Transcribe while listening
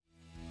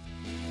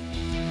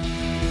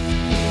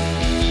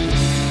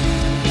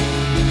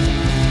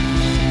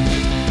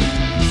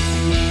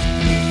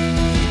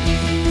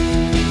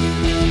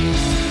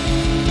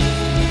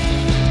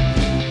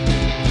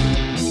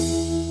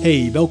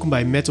Hey, welkom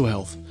bij Mental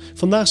Health.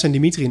 Vandaag zijn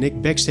Dimitri en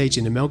ik backstage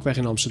in de Melkweg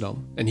in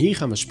Amsterdam. En hier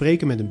gaan we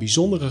spreken met een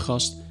bijzondere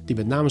gast die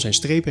met name zijn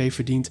strepen heeft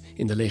verdiend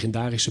in de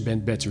legendarische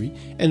band Battery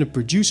en een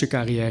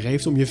producercarrière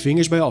heeft om je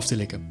vingers bij af te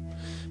likken.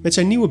 Met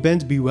zijn nieuwe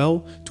band Be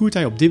Well toert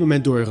hij op dit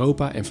moment door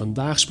Europa en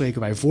vandaag spreken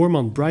wij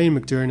voorman Brian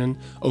McTernan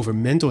over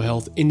mental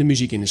health in de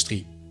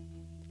muziekindustrie.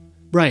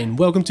 Brian,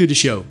 welcome to the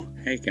show.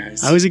 Hey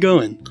guys. How is it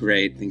going?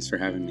 Great, thanks for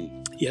having me.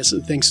 Yes,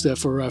 thanks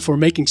for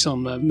making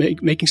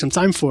some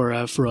time for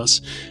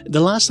us.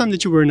 The last time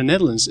that you were in the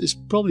Netherlands is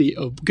probably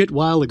a good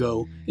while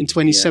ago, in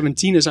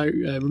 2017, as I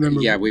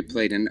remember. Yeah,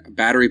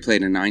 Battery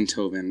played in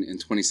Eindhoven in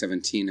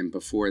 2017, and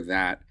before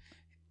that,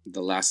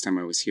 the last time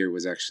I was here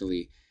was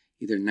actually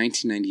either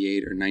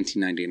 1998 or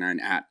 1999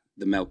 at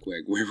the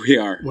Melkweg,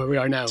 where we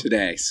are now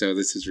today. So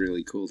this is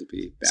really cool to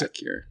be back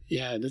here.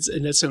 Yeah,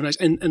 that's so nice.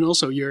 And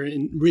also you're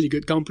in really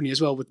good company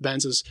as well with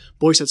bands as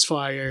Boys That's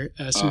Fire,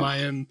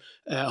 Samayam,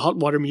 Hot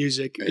Water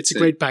Music. It's a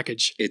great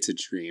package. It's a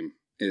dream.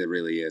 It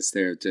really is.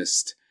 They're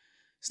just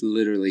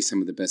literally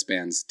some of the best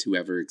bands to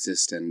ever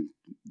exist and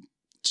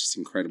just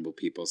incredible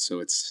people. So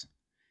it's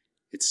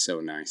so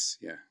nice.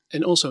 Yeah.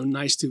 And also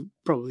nice to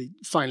probably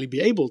finally be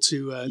able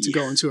to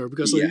go on tour,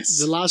 because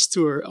the last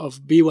tour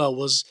of Be Well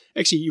was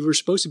actually, you were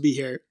supposed to be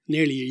here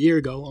nearly a year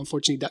ago.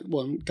 Unfortunately, that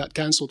one got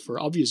cancelled for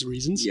obvious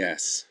reasons.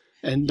 Yes.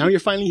 And now you're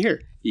finally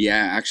here.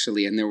 Yeah,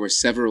 actually. And there were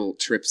several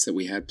trips that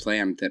we had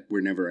planned that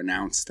were never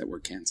announced that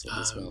were canceled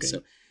as well. Okay.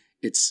 So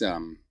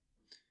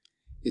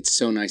it's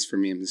so nice for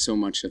me. And so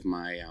much of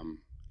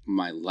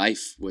my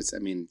life was,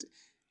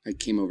 I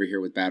came over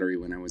here with Battery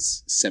when I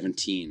was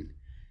 17.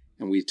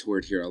 And we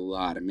toured here a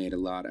lot and made a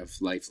lot of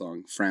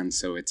lifelong friends.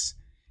 So it's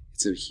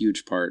a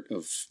huge part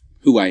of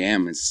who I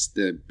am is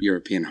the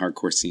European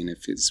hardcore scene.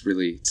 It's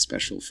really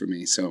special for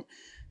me. So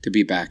to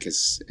be back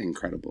is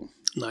incredible.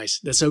 Nice.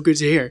 That's so good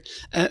to hear.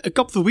 A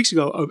couple of weeks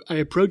ago, I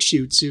approached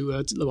you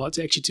to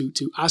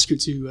ask you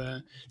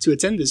to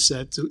attend this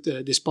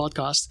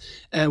podcast,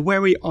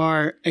 where we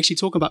are actually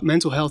talking about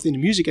mental health in the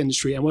music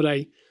industry, and what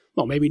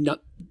maybe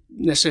not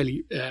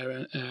necessarily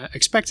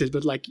expected,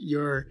 but like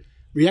your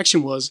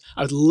reaction was,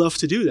 I'd love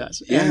to do that.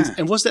 Yeah.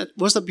 And was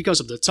that because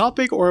of the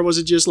topic, or was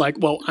it just like,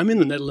 well, I'm in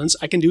the Netherlands,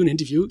 I can do an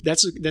interview.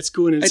 That's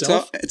cool in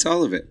itself. It's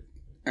all of it.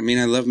 I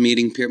love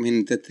meeting people.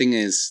 The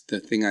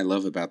thing I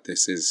love about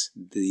this is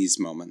these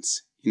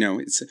moments.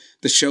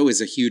 The show is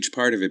a huge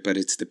part of it, but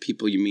it's the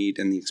people you meet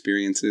and the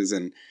experiences.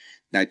 And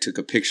I took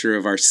a picture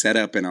of our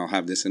setup, and I'll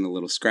have this in a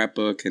little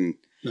scrapbook. And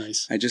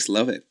nice. I just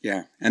love it.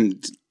 Yeah.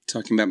 And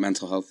talking about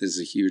mental health is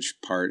a huge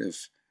part of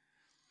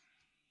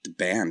the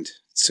band.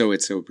 So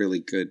it's a really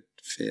good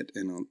fit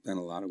in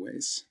a lot of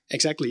ways.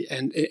 Exactly.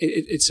 And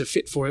it's a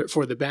fit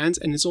for the band.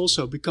 And it's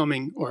also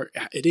becoming, or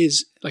it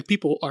is, like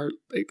people are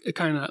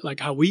kind of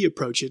like how we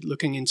approach it,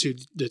 looking into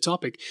the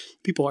topic.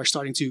 People are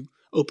starting to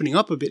opening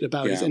up a bit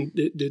about it. And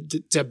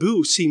the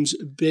taboo seems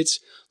a bit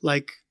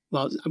like,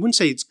 well, I wouldn't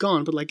say it's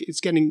gone, but like it's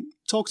getting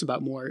talked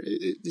about more.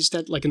 Is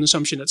that like an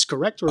assumption that's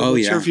correct, or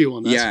what's your view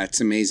on that? Yeah,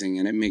 it's amazing.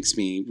 And it makes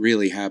me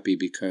really happy,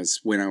 because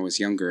when I was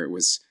younger,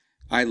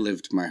 I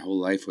lived my whole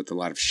life with a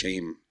lot of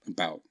shame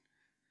about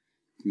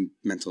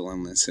mental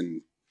illness,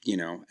 and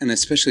and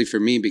especially for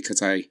me,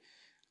 because I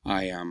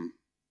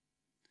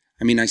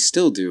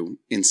still do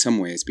in some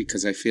ways,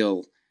 because I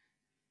feel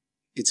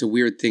it's a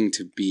weird thing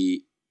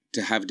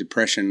to have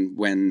depression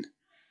when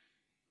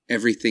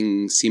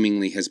everything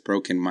seemingly has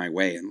broken my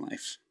way in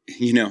life.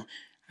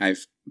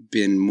 I've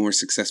been more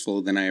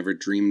successful than I ever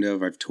dreamed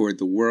of. I've toured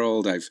the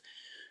world. I've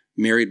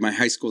married my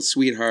high school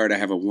sweetheart. I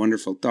have a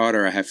wonderful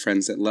daughter. I have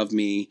friends that love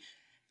me.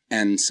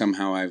 And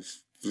somehow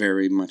I've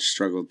very much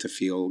struggled to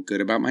feel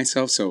good about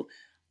myself. So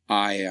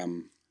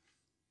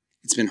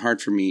it's been hard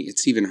for me.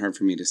 It's even hard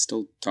for me to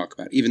still talk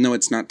about it. Even though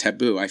it's not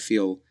taboo, I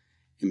feel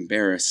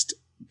embarrassed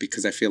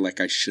because I feel like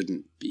I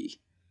shouldn't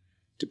be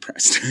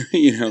depressed,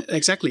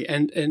 Exactly.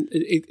 And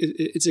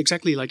it's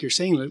exactly like you're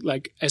saying,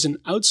 like as an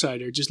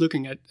outsider, just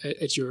looking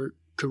at your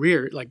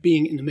career, like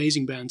being in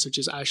amazing bands such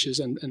as Ashes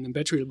and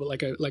Battery, but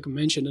like I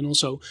mentioned, and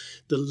also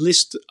the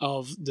list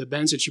of the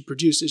bands that you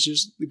produce is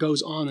just, it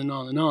goes on and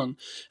on and on.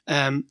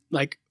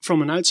 Like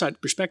from an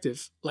outside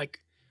perspective, like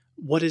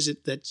what is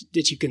it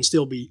that you can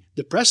still be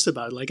depressed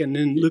about? Like, and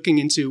then looking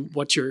into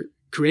what you're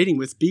creating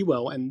with Be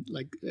Well, and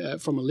like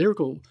from a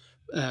lyrical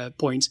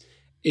point,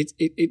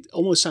 it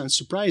almost sounds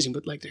surprising,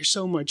 but like there's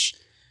so much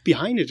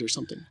behind it or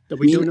something that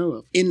we don't know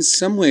of. In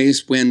some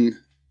ways, when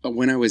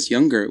I was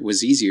younger, it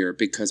was easier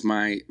because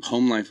my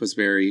home life was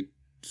very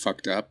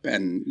fucked up,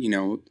 and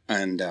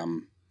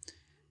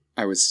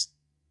I was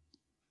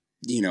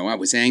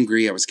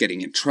angry. I was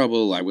getting in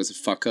trouble. I was a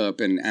fuck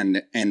up,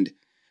 and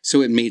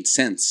so it made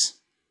sense,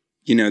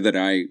 that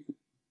I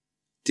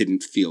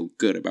didn't feel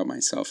good about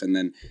myself. And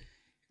then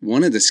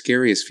one of the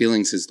scariest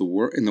feelings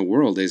in the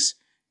world is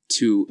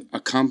to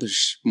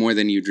accomplish more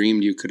than you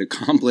dreamed you could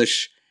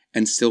accomplish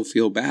and still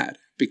feel bad.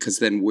 Because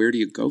then where do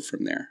you go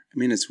from there?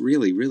 It's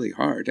really, really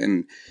hard.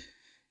 And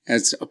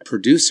as a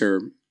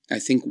producer, I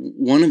think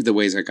one of the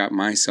ways I got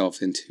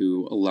myself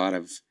into a lot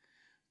of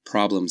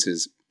problems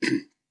is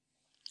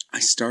I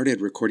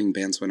started recording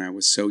bands when I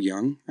was so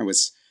young. I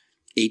was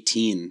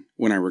 18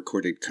 when I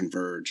recorded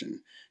Converge and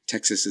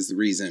Texas is the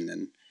Reason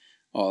and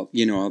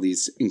all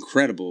these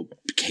incredible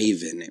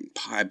Cave-In and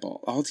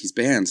Piebald, all these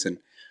bands. And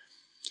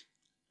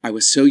I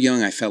was so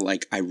young, I felt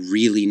like I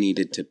really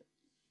needed to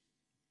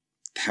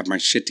have my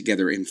shit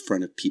together in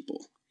front of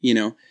people,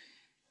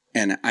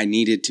 And I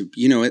needed to,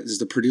 as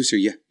the producer,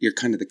 you're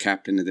kind of the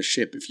captain of the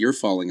ship. If you're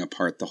falling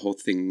apart, the whole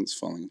thing's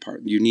falling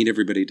apart. You need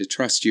everybody to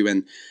trust you.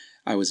 And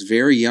I was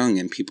very young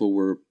and people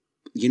were,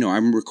 I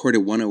recorded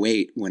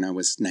 108 when I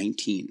was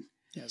 19.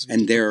 Yeah,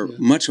 and they're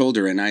much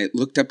older. And I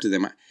looked up to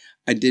them.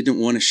 I didn't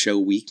want to show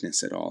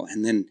weakness at all.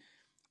 And then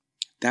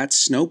that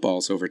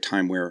snowballs over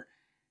time where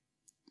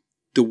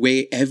the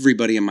way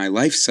everybody in my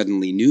life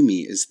suddenly knew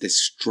me is this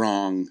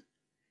strong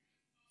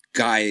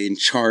guy in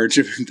charge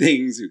of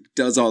things who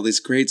does all this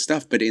great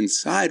stuff. But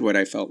inside what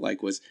I felt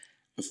like was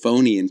a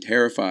phony and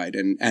terrified.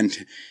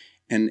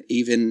 And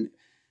even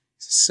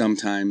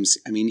sometimes,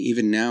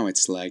 even now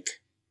it's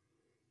like,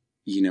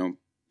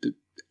 the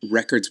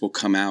records will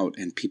come out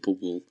and people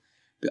will,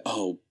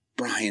 oh,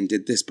 Brian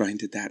did this, Brian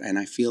did that. And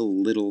I feel a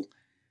little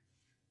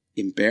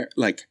embarrassed,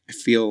 like I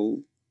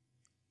feel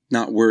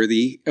not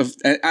worthy of,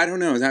 I don't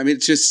know.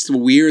 It's just a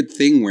weird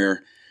thing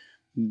where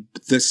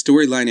the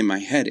storyline in my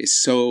head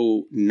is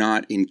so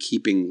not in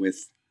keeping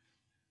with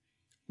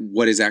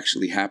what is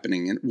actually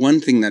happening. And one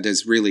thing that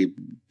has really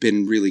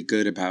been really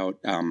good about,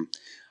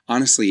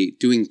 honestly,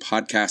 doing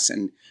podcasts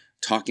and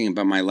talking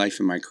about my life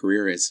and my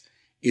career is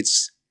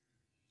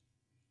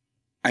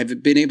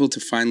I've been able to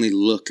finally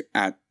look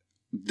at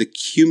the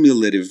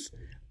cumulative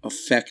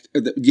effect,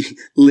 the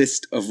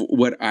list of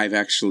what I've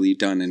actually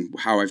done and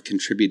how I've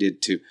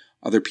contributed to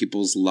other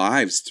people's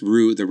lives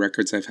through the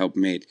records I've helped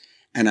make.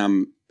 And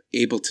I'm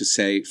able to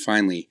say,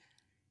 finally,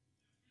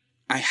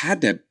 I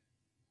had to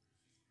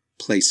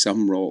play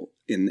some role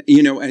in,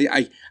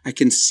 I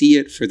can see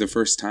it for the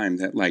first time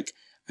that like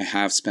I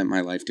have spent my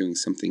life doing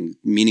something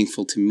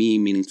meaningful to me,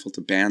 meaningful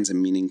to bands,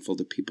 and meaningful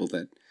to people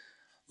that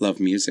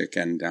love music.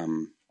 And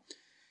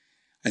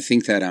I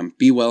think that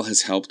Be Well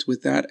has helped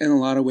with that in a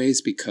lot of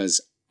ways because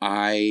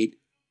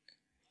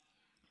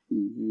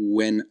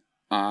when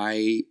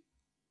I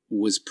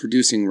was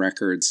producing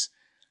records,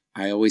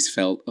 I always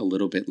felt a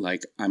little bit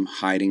like I'm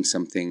hiding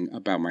something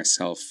about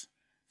myself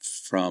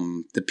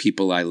from the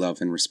people I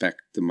love and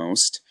respect the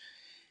most.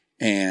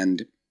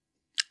 And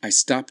I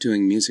stopped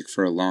doing music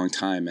for a long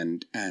time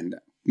and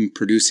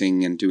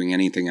producing and doing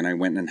anything. And I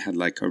went and had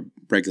like a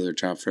regular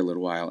job for a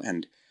little while.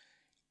 And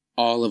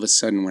all of a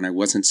sudden, when I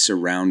wasn't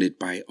surrounded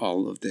by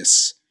all of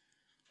this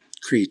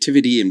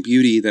creativity and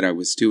beauty that I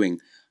was doing,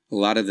 a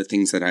lot of the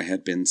things that I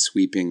had been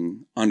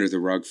sweeping under the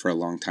rug for a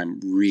long time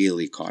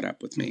really caught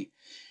up with me.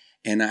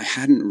 And I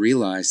hadn't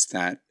realized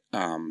that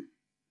I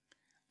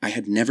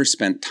had never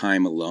spent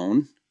time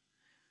alone.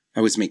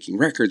 I was making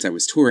records, I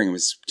was touring, I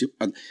was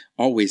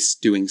always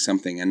doing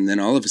something. And then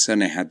all of a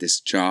sudden I had this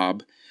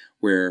job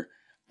where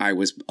I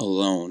was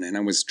alone and I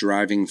was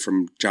driving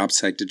from job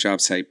site to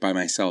job site by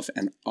myself.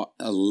 And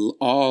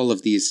all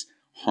of these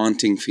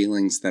haunting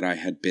feelings that I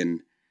had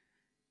been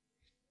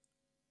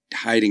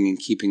hiding and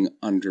keeping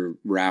under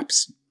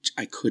wraps,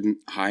 I couldn't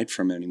hide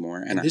from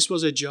anymore. And this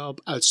was a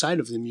job outside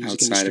of the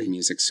music industry. Outside of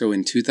music. So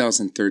in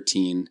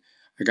 2013,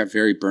 I got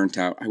very burnt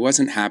out. I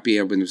wasn't happy.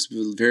 I was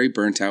very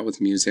burnt out with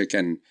music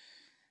and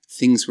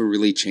things were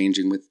really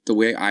changing. With the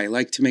way I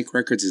like to make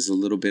records is a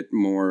little bit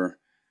more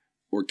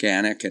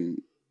organic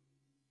and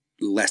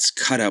less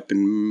cut up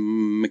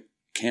and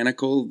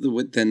mechanical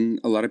than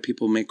a lot of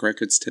people make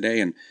records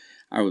today. And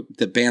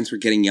the bands were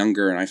getting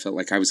younger and I felt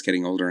like I was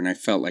getting older and I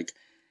felt like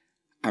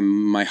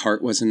my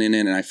heart wasn't in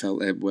it. And I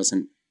felt it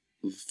wasn't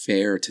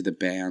fair to the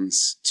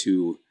bands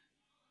to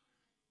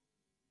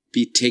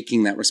be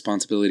taking that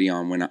responsibility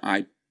on when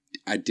I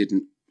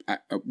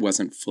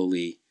wasn't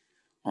fully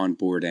on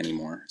board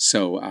anymore.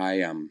 So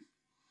I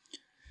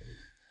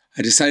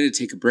decided to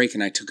take a break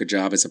and I took a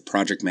job as a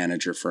project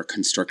manager for a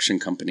construction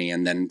company.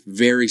 And then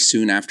very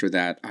soon after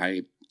that,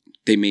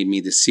 they made me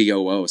the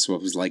COO. So I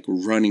was like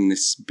running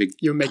this big...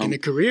 You're making a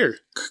career.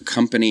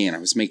 Company, and I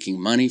was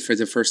making money for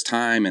the first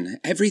time and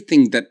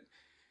everything that,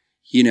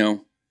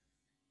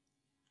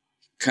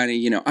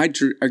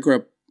 I grew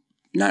up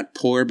not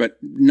poor, but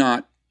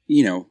not,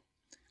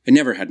 I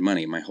never had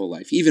money my whole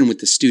life, even with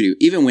the studio,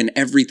 even when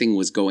everything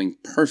was going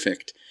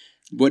perfect.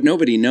 What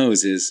nobody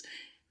knows is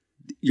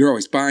you're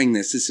always buying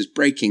this is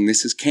breaking,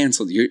 this is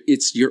canceled.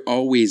 You're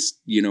always,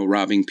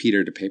 robbing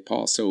Peter to pay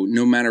Paul. So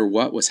no matter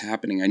what was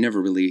happening, I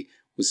never really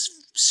was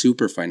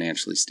super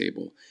financially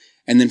stable.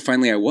 And then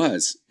finally I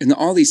was. And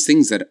all these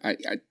things that I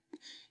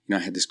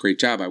had this great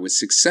job. I was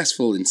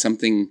successful in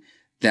something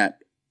that,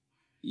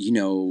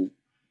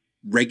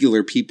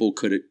 regular people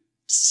could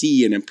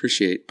see and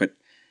appreciate, but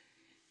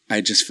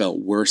I just felt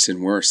worse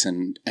and worse.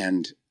 And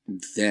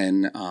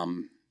then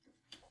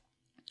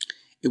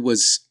it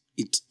was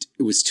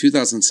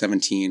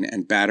 2017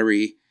 and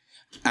Battery.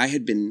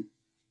 I'd been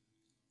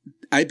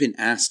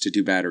asked to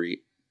do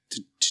Battery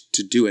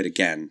to do it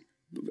again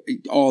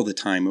all the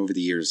time over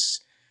the years.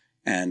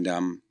 And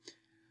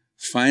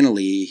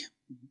finally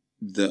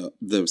the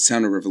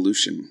Sound of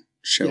Revolution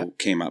show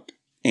came up,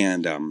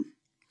 and in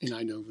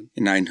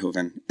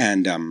Eindhoven,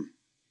 and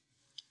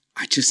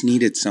I just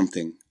needed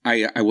something.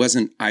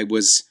 And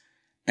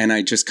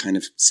I just kind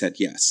of said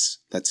yes.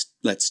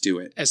 Let's do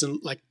it. As in,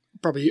 like,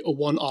 probably a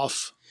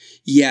one-off.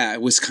 Yeah,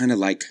 it was kind of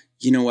like,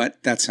 you know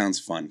what, that sounds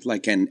fun.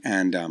 Like, and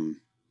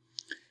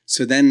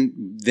so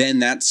then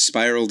that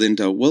spiraled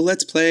into, well,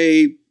 let's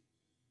play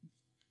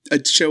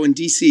a show in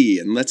DC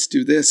and let's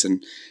do this.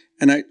 And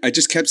I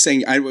just kept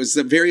saying, I was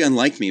very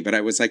unlike me, but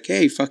I was like,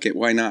 hey, fuck it,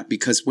 why not?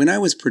 Because when I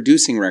was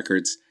producing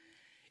records,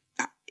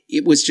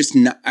 it was just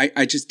not,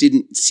 I just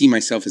didn't see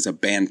myself as a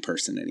band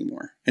person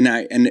anymore. And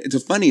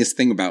the funniest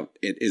thing about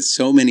it is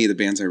so many of the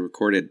bands I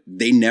recorded,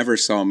 they never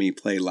saw me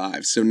play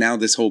live. So now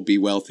this whole Be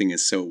Well thing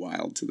is so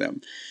wild to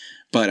them.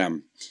 But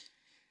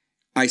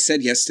I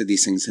said yes to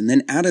these things. And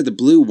then out of the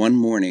blue one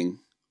morning,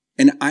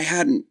 and I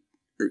hadn't,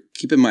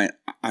 keep in mind,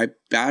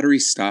 Battery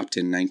stopped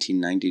in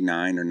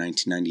 1999 or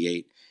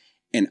 1998.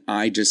 And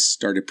I just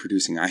started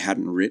producing. I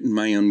hadn't written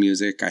my own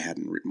music. I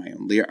hadn't written my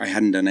own lyrics. I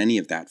hadn't done any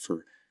of that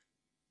for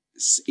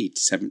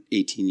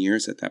 18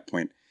 years at that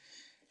point.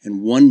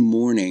 And one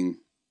morning,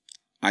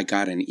 I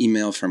got an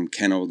email from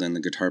Ken Olden, the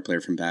guitar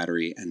player from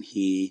Battery, and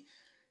he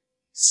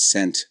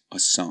sent a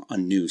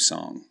new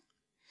song.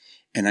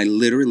 And I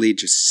literally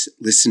just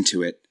listened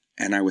to it,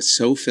 and I was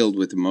so filled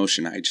with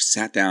emotion. I just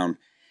sat down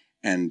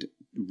and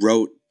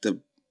wrote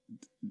the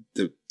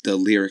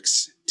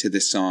lyrics to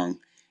this song,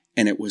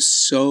 and it was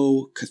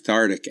so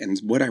cathartic. And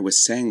what I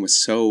was saying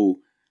was so,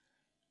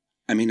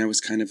 I mean, I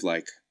was kind of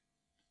like,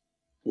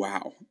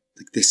 wow.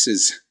 Like this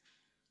is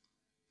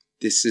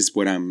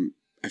what I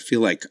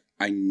feel like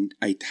I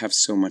have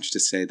so much to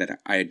say that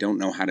I don't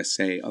know how to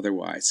say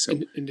otherwise. So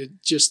and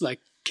it just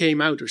like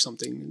came out or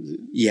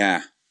something.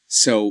 Yeah.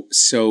 So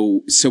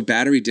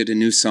Battery did a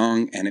new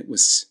song, and it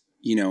was,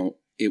 you know,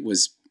 it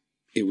was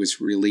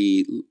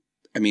really,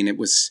 I mean,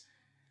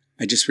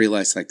 I just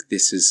realized like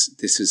this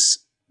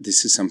is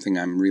something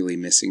I'm really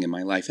missing in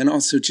my life. And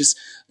also just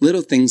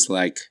little things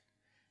like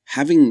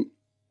having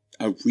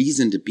a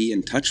reason to be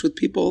in touch with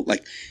people,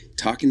 like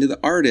talking to the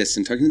artists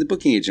and talking to the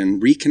booking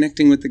agent,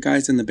 reconnecting with the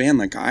guys in the band.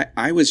 Like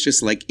I was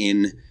just like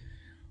in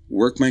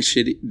work my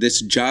shit,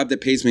 this job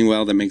that pays me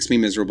well, that makes me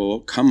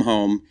miserable, come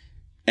home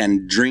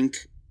and drink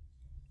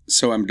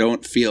so I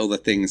don't feel the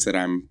things that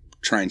I'm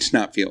trying to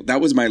not feel.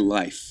 That was my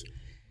life.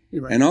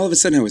 Right. And all of a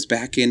sudden I was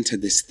back into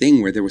this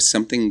thing where there was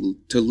something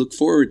to look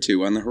forward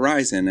to on the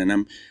horizon. And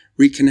I'm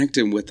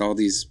reconnecting with all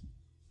these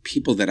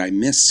people that I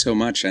miss so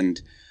much.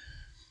 And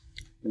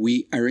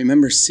I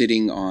remember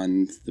sitting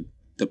on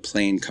the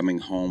plane coming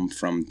home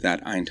from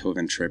that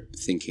Eindhoven trip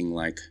thinking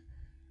like,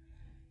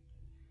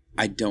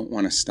 I don't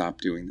want to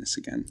stop doing this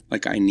again.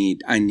 Like I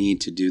need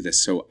to do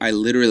this. So I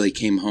literally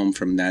came home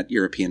from that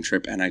European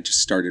trip and I just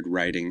started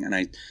writing. And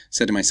I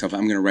said to myself,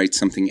 I'm going to write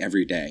something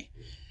every day.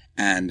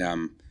 And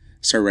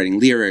started writing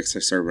lyrics. I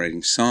started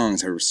writing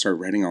songs. I started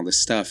writing all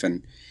this stuff.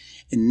 And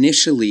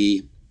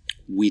initially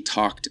we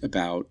talked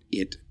about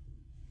it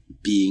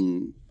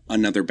being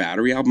another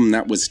Battery album.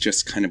 That was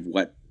just kind of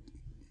what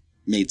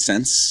made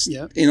sense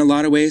in a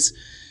lot of ways.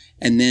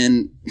 And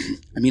then,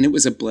 I mean, it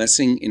was a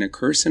blessing and a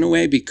curse in a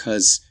way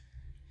because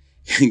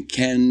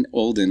Ken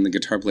Olden, the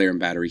guitar player in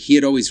Battery, he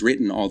had always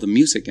written all the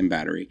music in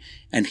Battery.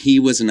 And he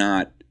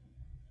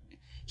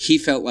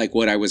felt like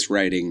what I was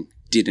writing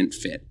didn't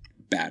fit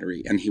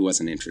Battery and he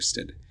wasn't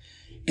interested.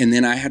 And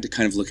then I had to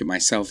kind of look at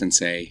myself and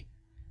say,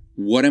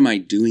 what am I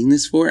doing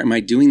this for? Am I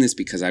doing this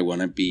because I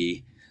want to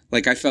be,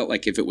 like I felt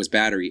like if it was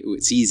Battery,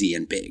 it's easy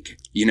and big.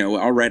 You know,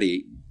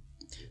 already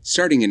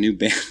starting a new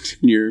band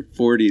in your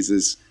 40s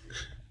is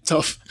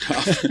tough.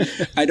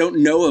 I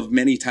don't know of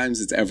many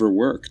times it's ever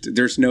worked.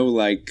 There's no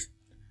like,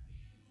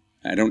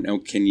 I don't know.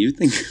 Can you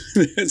think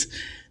of this?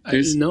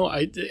 No,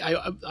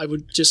 I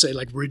would just say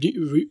like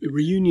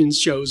reunion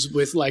shows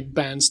with like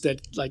bands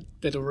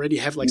that already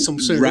have like some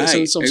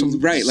service,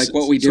 right, like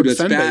what we did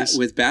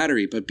with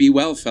Battery. But Be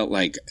Well felt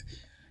like,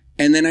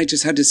 and then I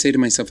just had to say to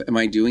myself, am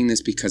I doing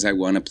this because I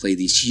want to play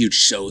these huge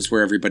shows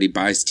where everybody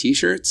buys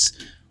T-shirts,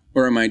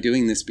 or am I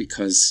doing this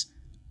because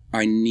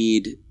I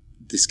need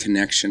this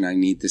connection, I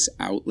need this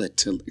outlet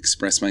to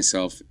express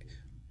myself?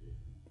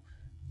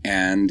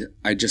 And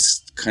I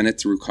just kind of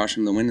threw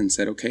caution to the wind and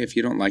said, okay, if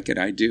you don't like it,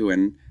 I do.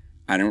 And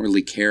I don't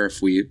really care if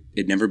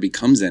it never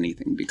becomes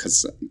anything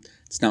because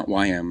it's not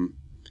why I'm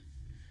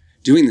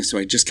doing this. So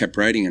I just kept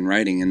writing and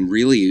writing. And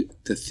really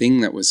the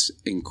thing that was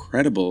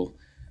incredible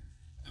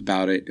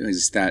about it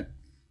is that,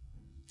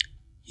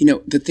 you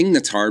know, the thing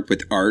that's hard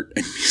with art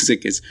and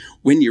music is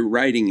when you're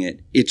writing it,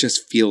 it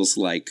just feels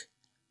like,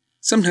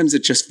 sometimes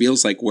it just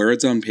feels like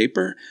words on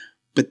paper.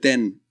 But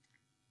then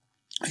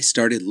I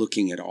started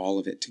looking at all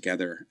of it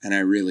together and I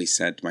really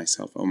said to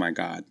myself, oh my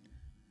God,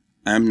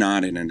 I'm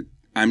not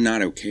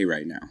okay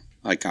right now.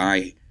 Like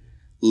the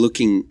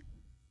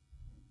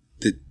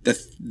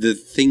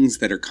things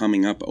that are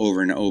coming up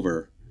over and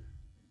over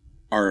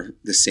are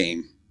the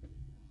same.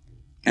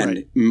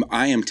 And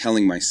I am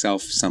telling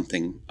myself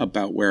something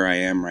about where I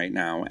am right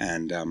now.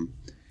 And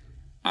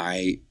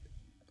my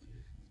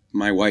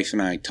wife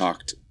and I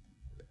talked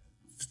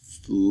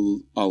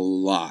a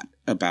lot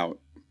about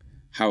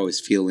how I was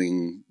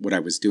feeling, what I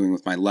was doing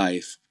with my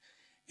life.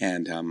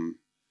 And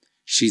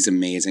she's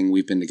amazing.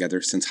 We've been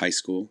together since high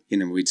school. You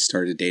know, we'd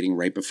started dating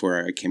right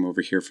before I came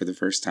over here for the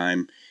first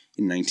time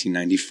in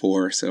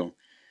 1994. So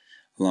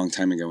a long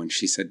time ago. And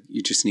she said,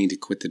 you just need to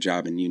quit the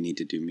job and you need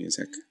to do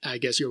music. I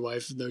guess your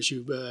wife knows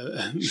you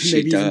She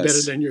maybe even does.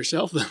 better than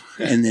yourself, though.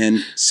 And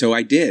then, so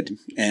I did.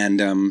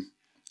 And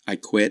I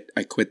quit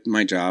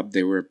my job.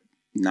 They were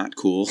not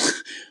cool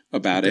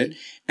about it.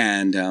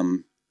 And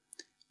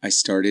I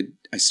started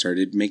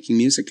making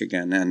music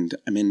again. And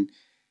I mean,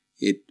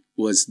 it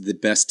was the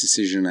best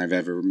decision I've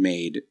ever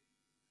made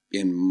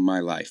in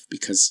my life,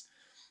 because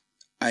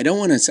I don't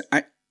want to say,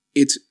 I've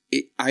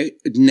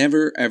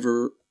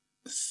never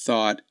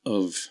thought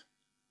of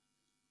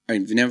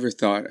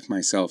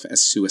myself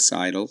as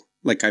suicidal.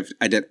 Like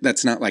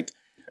that's not like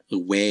the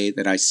way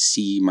that I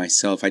see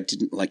myself. I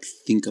didn't like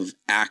think of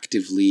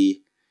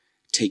actively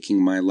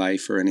taking my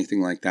life or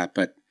anything like that,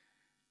 but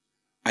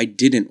I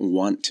didn't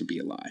want to be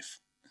alive.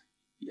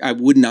 I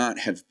would not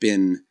have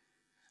been,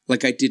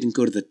 like, I didn't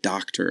go to the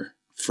doctor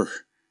for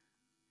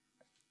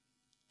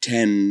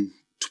 10,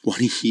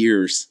 20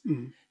 years.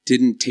 Mm-hmm.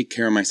 Didn't take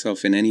care of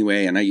myself in any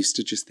way. And I used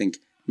to just think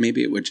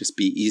maybe it would just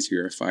be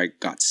easier if I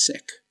got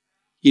sick.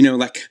 You know,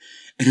 like,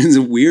 and in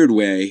a weird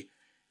way,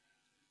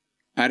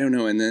 I don't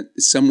know. And in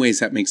some ways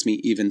that makes me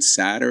even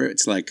sadder.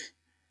 It's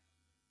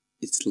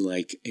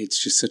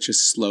just such a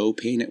slow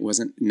pain. It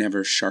wasn't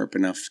never sharp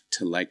enough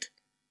to like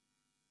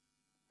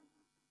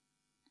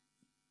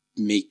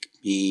make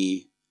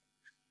me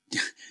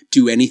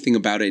do anything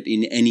about it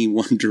in any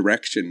one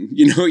direction,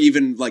 you know,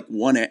 even like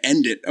want to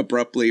end it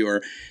abruptly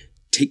or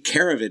take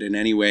care of it in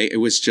any way. It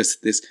was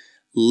just this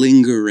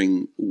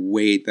lingering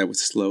weight that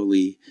was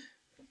slowly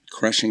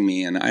crushing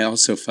me. And I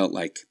also felt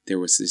like there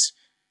was this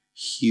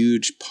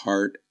huge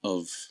part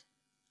of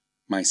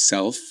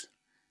myself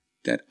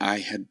that I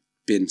had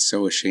been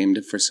so ashamed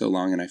of for so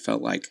long. And I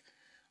felt like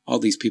all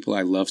these people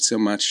I loved so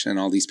much and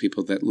all these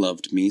people that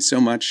loved me so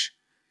much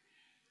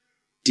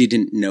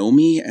didn't know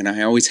me. And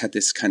I always had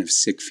this kind of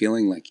sick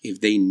feeling like, if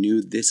they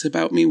knew this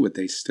about me, would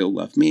they still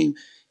love me?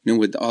 You know,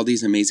 would all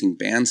these amazing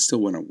bands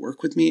still want to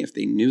work with me if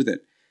they knew that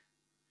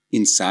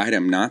inside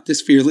I'm not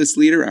this fearless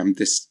leader? I'm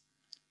this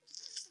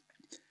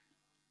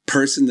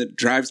person that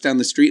drives down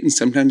the street and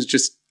sometimes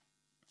just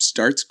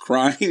starts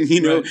crying,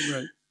 you know,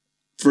 right.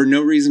 For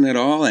no reason at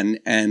all. And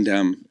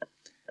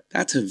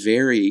that's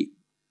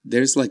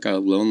there's like a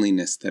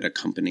loneliness that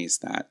accompanies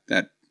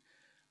that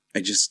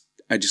I just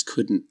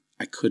couldn't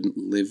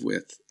live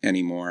with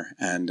anymore.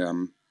 And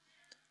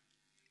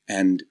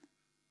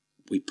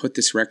we put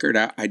this record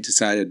out. I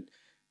decided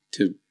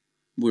we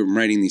were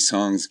writing these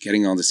songs,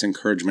 getting all this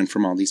encouragement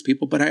from all these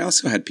people. But I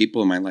also had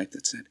people in my life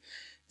that said,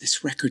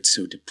 this record's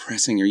so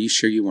depressing. Are you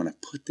sure you want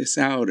to put this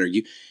out? Or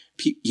you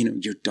know,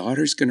 your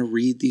daughter's going to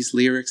read these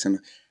lyrics. And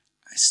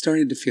I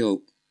started to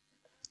feel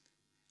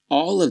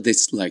all of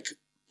this like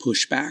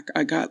pushback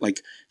I got,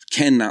 like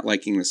Ken not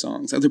liking the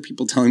songs, other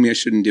people telling me I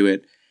shouldn't do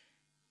it.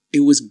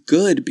 It was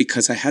good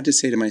because I had to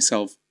say to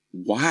myself,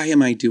 why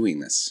am I doing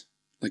this?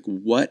 Like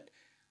what?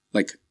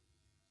 Like,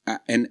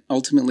 and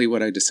ultimately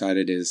what I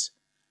decided is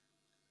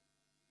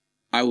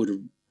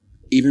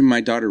even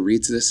my daughter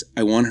reads this,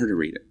 I want her to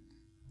read it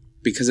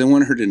because I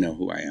want her to know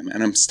who I am.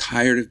 And I'm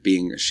tired of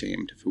being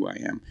ashamed of who I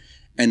am.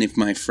 And if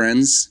my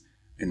friends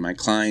and my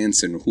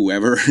clients and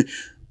whoever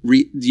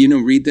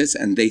read this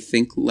and they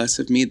think less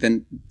of me,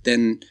 then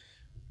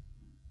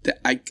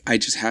I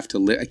just have to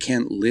live. I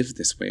can't live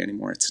this way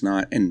anymore. It's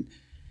not. And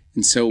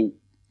so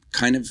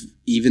kind of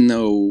even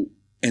though,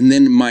 and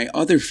then my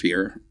other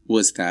fear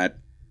was that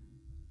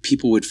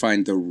people would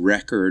find the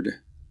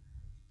record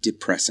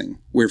depressing,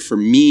 where for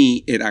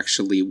me, it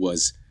actually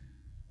was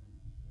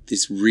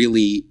this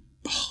really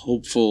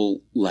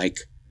hopeful, like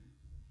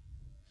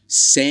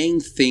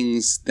saying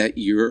things that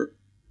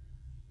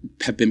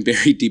have been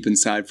buried deep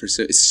inside for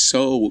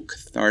so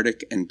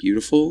cathartic and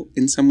beautiful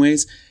in some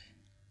ways.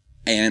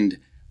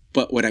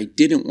 But what I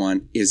didn't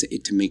want is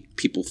it to make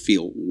people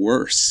feel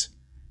worse.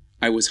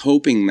 I was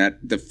hoping that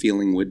the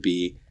feeling would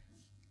be,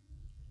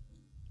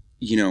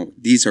 you know,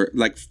 these are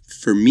like,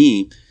 for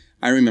me,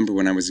 I remember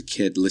when I was a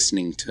kid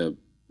listening to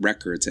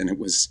records, and it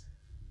was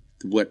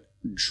what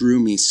drew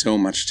me so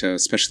much to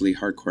especially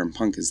hardcore and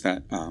punk is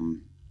that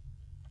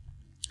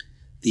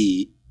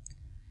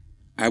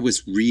I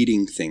was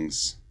reading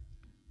things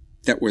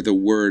that were the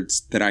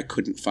words that I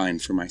couldn't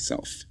find for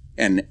myself.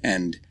 And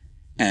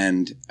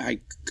I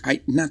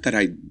not that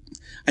I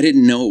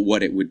didn't know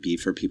what it would be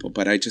for people,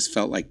 but I just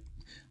felt like,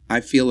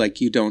 I feel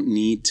like you don't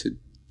need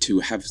to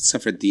have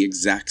suffered the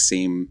exact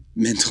same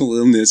mental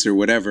illness or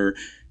whatever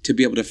to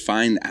be able to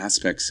find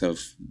aspects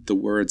of the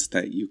words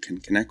that you can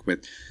connect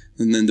with.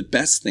 And then the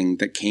best thing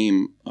that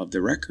came of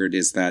the record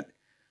is that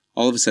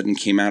all of a sudden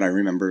came out, I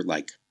remember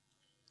like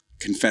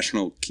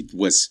Confessional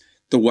was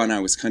the one I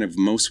was kind of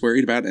most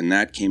worried about, and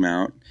that came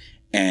out,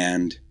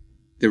 and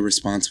the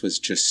response was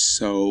just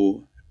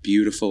so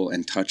beautiful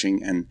and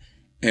touching,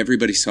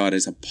 everybody saw it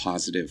as a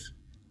positive.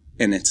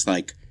 And it's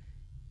like,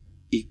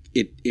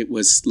 it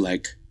was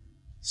like,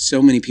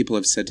 so many people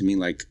have said to me,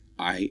 like,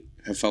 I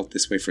have felt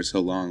this way for so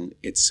long.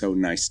 It's so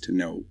nice to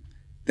know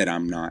that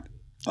I'm not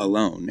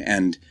alone.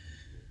 And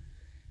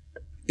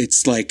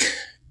it's like,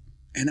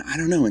 and I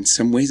don't know, in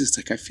some ways it's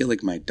like, I feel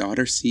like my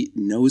daughter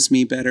knows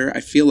me better.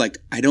 I feel like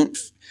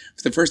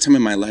for the first time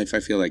in my life, I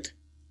feel like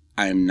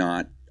I'm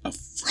not a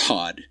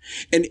fraud.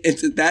 And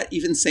that,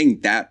 even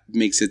saying that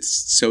makes it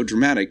so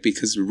dramatic,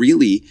 because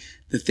really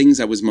the things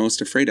I was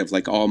most afraid of,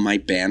 like all my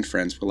band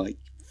friends were like,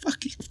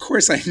 fuck, of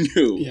course I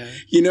knew. Yeah.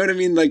 You know what I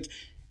mean? Like,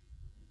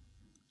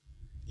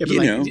 yeah,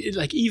 but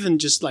like even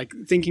just like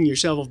thinking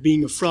yourself of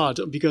being a fraud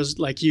because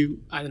like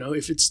I don't know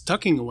if it's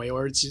tucking away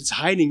or it's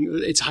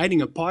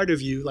hiding a part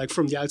of you like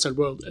from the outside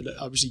world. And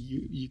obviously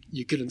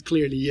you couldn't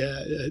clearly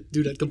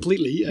do that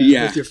completely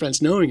with your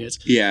friends knowing it.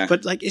 Yeah.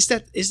 But like,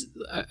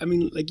 I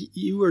mean, like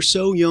you were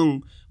so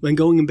young when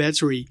going in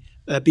Battery,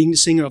 being the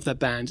singer of that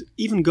band,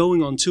 even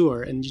going on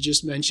tour. And you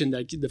just mentioned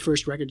that the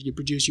first record you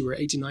produced, you were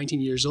 18, 19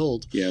 years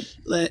old. Yeah.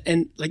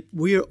 And like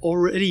we're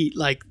already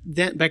like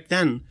that back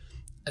then.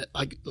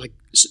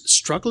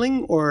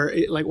 Struggling or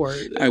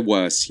I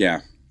was,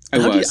 yeah.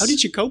 How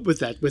did you cope with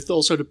that? With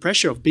also the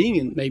pressure of being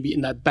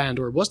in that band,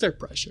 or was there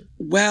pressure?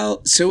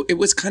 Well, so it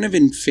was kind of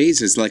in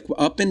phases. Like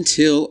up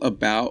until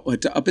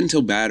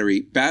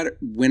Battery,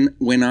 when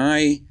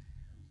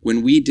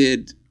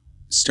we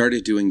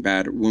started doing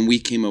Battery, when we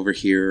came over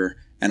here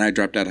and I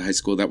dropped out of high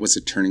school, that was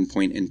a turning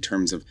point in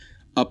terms of,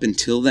 up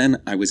until then,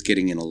 I was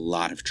getting in a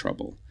lot of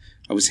trouble.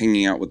 I was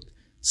hanging out with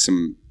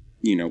some,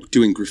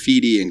 doing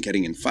graffiti and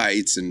getting in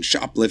fights and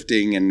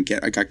shoplifting, and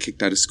I got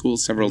kicked out of school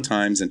several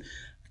times, and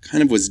I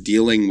kind of was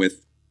dealing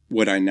with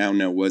what I now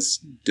know was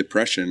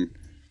depression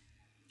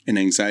and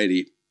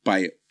anxiety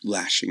by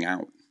lashing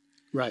out.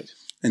 Right.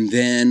 And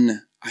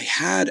then I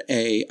had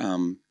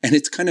and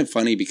it's kind of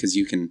funny because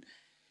you can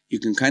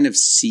kind of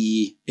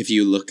see, if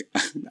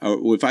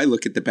I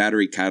look at the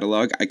Battery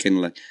catalog, I can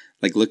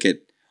like look at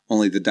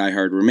Only the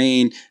Diehard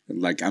Remain.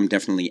 Like, I'm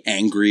definitely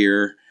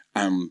angrier.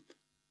 I'm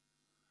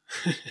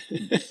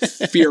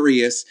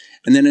furious.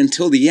 And then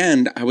until the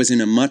end, I was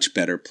in a much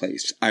better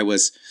place. I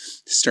was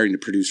starting to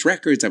produce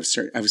records. I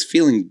was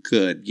feeling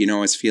good. I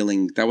was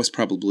feeling, that was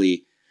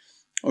probably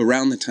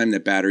around the time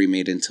that Battery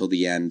made Until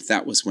the End.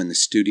 That was when the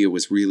studio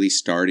was really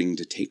starting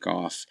to take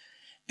off,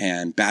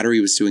 and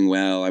Battery was doing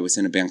well. I was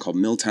in a band called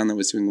Milltown that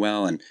was doing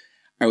well, and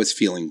I was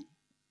feeling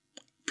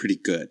pretty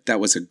good. That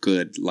was a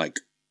good, like,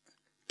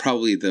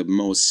 probably the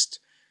most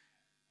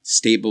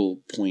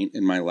stable point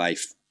in my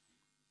life.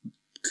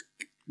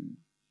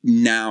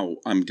 Now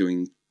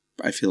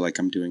I feel like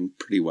I'm doing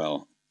pretty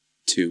well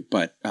too.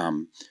 But,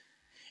 and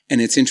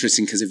it's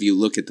interesting because if you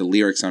look at the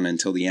lyrics on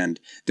Until the End,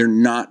 they're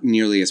not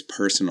nearly as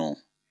personal.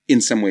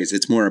 In some ways,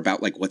 it's more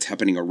about like what's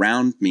happening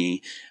around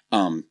me,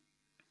 and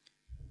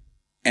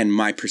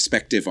my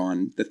perspective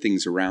on the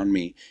things around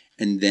me.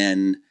 And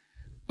then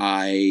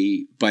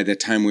by the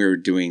time we were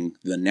doing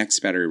the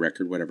next Battery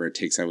record, whatever it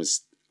takes, I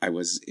was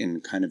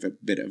in kind of a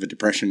bit of a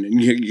depression,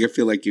 and you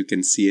feel like you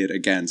can see it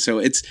again. So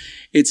it's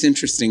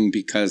interesting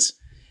because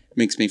it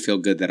makes me feel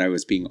good that I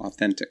was being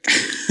authentic.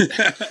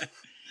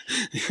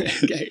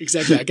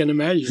 Exactly, I can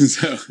imagine.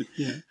 So,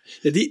 yeah.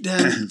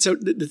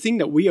 The thing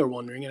that we are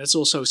wondering, and it's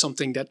also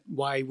something that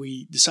why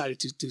we decided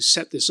to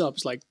set this up,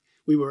 is like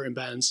we were in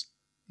bands,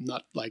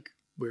 not like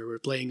we were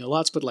playing a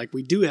lot, but like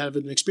we do have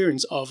an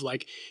experience of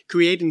like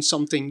creating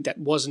something that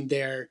wasn't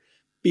there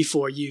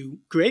before you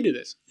created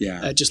it.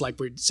 Yeah. Just like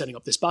we're setting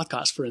up this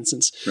podcast, for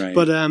instance. Right.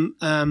 But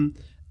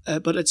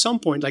at some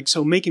point, like,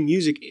 so making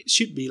music, it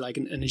should be like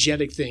an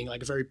energetic thing,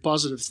 like a very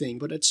positive thing.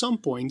 But at some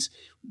point,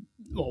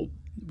 well,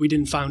 we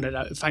didn't find it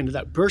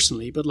out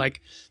personally, but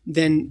like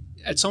then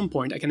at some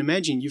point, I can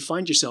imagine you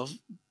find yourself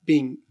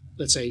being,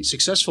 let's say,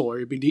 successful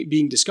or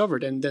being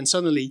discovered, and then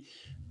suddenly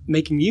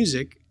making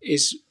music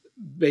is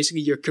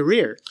basically your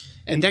career,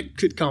 and that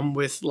could come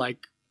with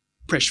like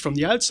pressure from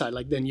the outside.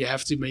 Like then you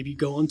have to maybe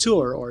go on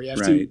tour, or you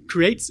have to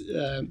create.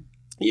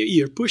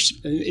 You're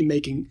pushed in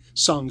making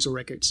songs or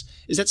records.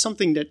 Is that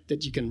something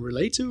that you can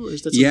relate to, or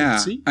is that something you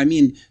see? I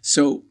mean,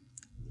 so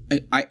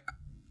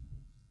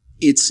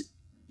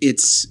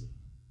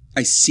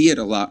I see it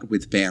a lot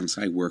with bands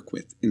I work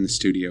with in the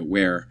studio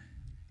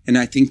and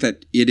I think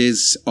that it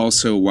is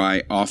also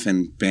why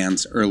often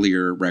bands'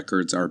 earlier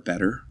records are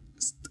better.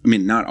 I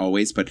mean, not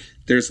always, but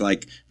there's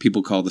like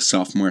people call the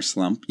sophomore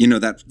slump.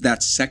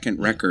 That second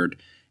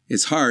record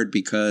is hard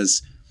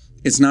because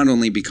it's not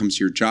only becomes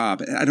your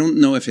job. I don't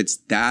know if it's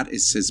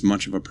as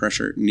much of a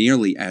pressure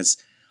nearly as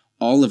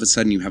all of a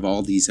sudden you have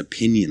all these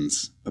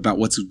opinions about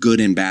what's good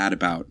and bad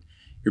about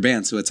your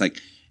band. So it's like,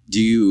 do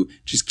you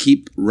just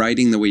keep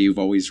writing the way you've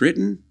always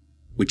written,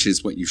 which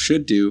is what you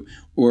should do?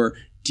 Or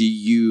do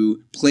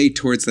you play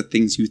towards the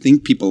things you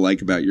think people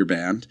like about your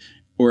band?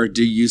 Or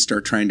do you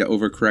start trying to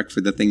overcorrect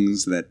for the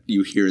things that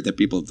you hear that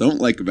people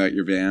don't like about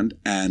your band?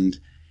 And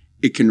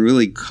it can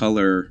really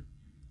color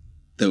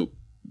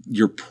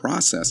your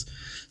process.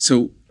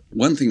 So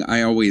one thing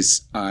I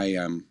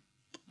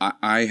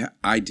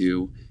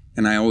do, and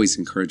and I always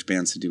encourage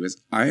bands to do,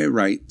 is I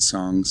write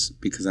songs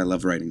because I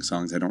love writing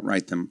songs. I don't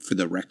write them for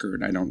the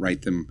record. I don't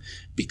write them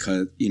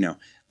because,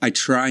 I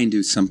try and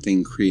do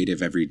something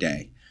creative every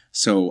day.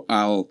 So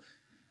I'll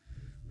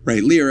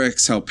write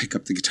lyrics, I'll pick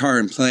up the guitar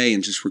and play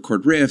and just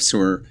record riffs,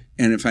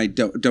 and if I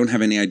don't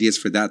have any ideas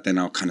for that, then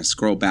I'll kind of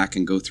scroll back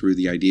and go through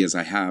the ideas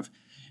I have.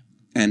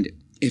 And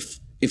if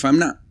I'm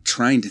not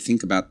trying to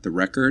think about the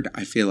record,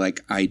 I feel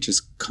like I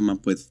just come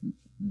up with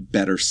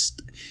better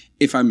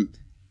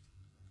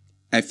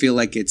I feel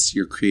like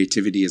your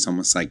creativity is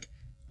almost like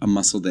a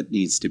muscle that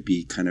needs to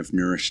be kind of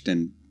nourished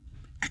and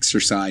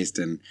exercised.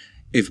 And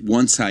if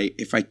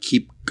I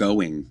keep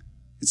going,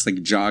 it's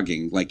like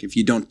jogging. Like if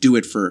you don't do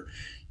it for,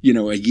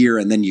 a year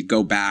and then you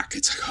go back,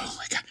 it's like, oh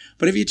my God.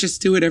 But if you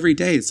just do it every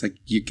day, it's like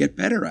you get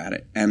better at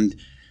it. And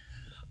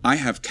I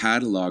have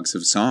catalogs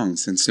of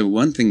songs. And so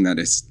one thing that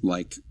is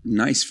like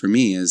nice for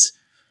me is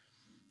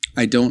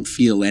I don't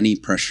feel any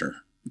pressure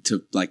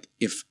to like,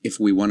 if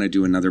we want to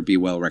do another Be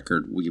Well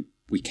record, we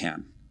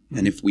can. Mm-hmm.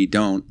 And if we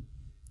don't,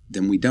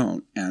 then we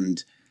don't.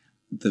 And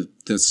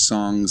the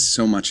songs,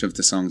 so much of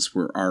the songs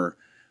are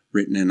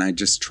written, and I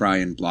just try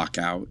and block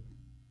out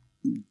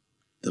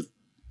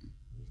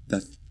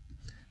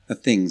the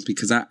things,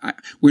 because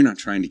we're not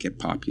trying to get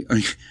popular. I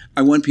mean,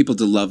 I want people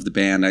to love the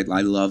band. I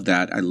love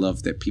that. I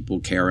love that people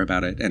care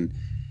about it.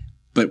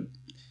 But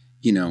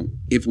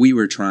if we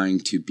were trying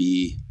to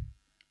be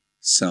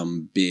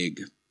some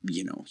big,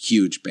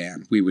 huge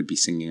band, we would be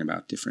singing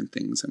about different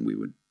things, and we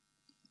would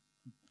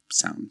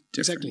sound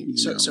different.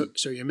 Exactly.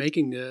 So you're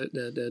making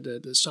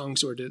the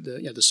songs, or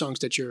the songs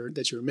that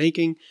you're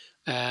making.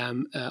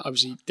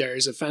 Obviously, there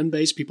is a fan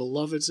base. People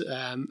love it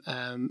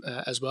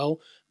as well.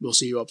 We'll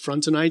see you up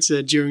front tonight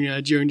during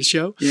the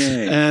show.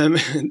 Yeah,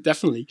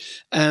 definitely.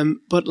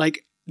 But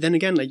like, then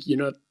again, like, you're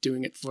not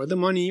doing it for the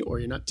money, or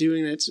you're not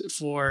doing it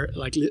for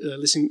like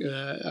listening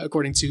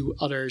according to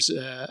others,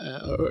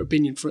 or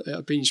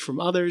opinions from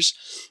others.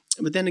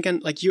 But then again,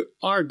 like,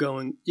 you're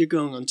going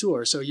on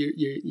tour, so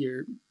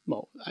you're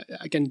well,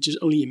 I can just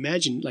only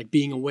imagine like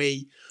being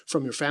away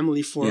from your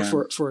family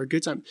for a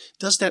good time.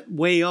 Does that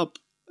weigh up?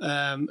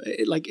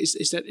 Like,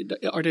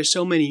 are there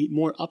so many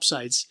more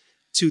upsides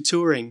to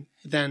touring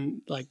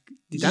than like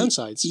the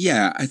downsides?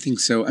 Yeah, I think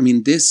so. I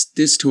mean,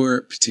 this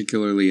tour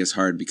particularly is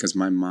hard because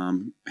my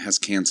mom has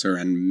cancer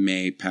and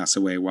may pass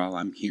away while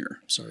I'm here.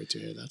 Sorry to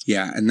hear that.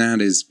 Yeah, and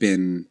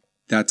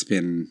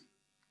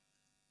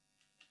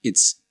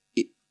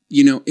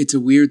it's a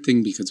weird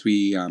thing because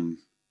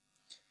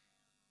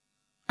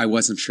I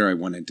wasn't sure I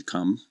wanted to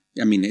come.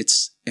 I mean,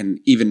 and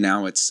even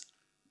now it's,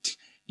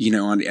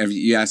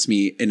 you ask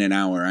me in an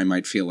hour, I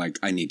might feel like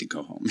I need to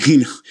go home,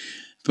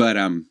 but,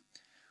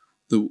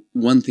 the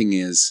one thing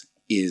is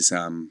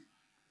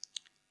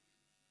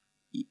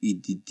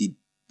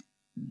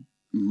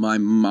my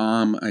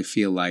mom, I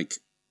feel like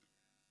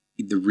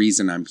the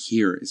reason I'm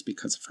here is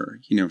because of her.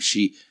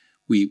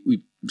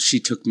 She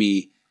took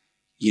me,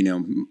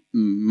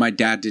 my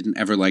dad didn't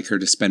ever like her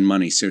to spend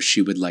money. So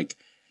she would like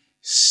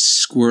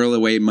squirrel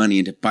away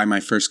money to buy my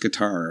first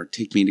guitar, or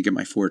take me to get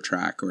my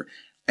 4-track, or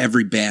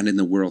every band in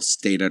the world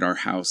stayed at our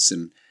house.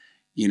 And,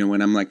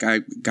 when I'm like, I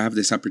have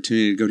this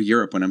opportunity to go to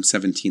Europe when I'm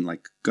 17,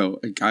 like, go,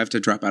 I have to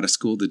drop out of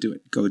school to do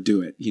it. Go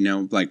do it.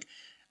 Like,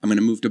 I'm going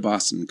to move to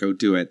Boston, go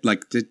do it.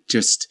 Like,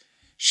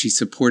 she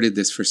supported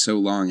this for so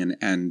long.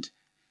 And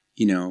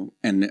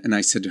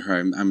I said to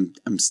her,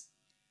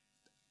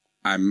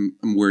 I'm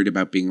worried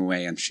about being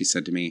away. And she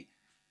said to me,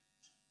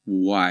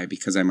 why?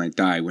 Because I might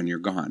die when you're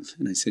gone.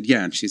 And I said,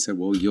 yeah. And she said,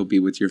 well, you'll be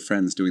with your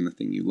friends doing the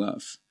thing you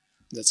love.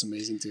 That's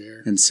amazing to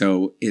hear. And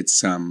so it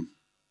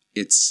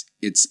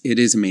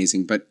is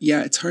amazing. But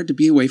yeah, it's hard to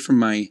be away from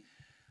my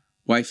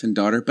wife and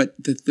daughter. But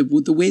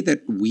the way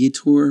that we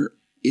tour,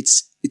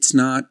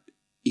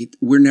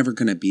 we're never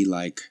going to be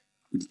like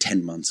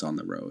 10 months on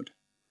the road.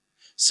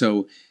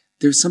 So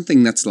there's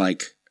something that's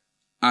like,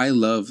 I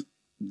love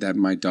that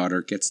my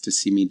daughter gets to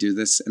see me do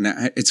this. And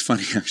it's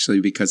funny, actually,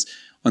 because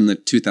on the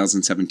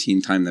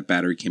 2017 time that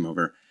Battery came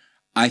over,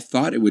 I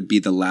thought it would be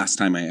the last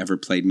time I ever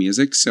played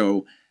music.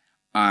 So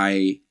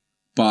I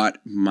bought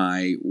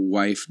my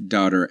wife,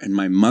 daughter, and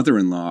my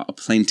mother-in-law a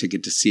plane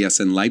ticket to see us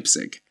in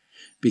Leipzig,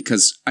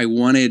 because I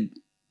wanted,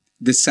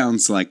 this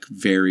sounds like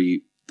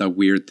the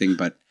weird thing,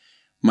 but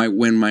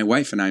when my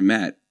wife and I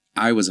met,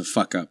 I was a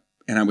fuck up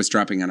and I was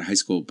dropping out of high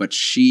school, but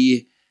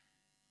she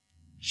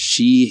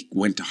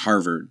went to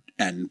Harvard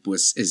and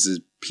is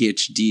a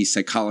PhD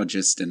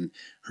psychologist, and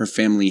her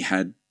family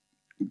had,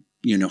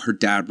 her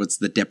dad was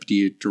the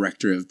deputy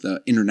director of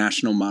the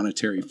International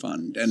Monetary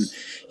Fund. And,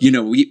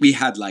 we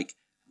had like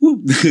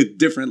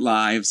different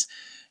lives,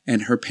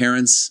 and her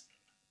parents,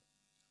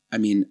 I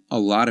mean, a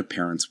lot of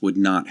parents would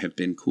not have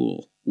been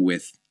cool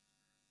with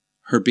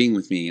her being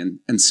with me.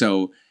 And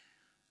so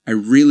I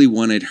really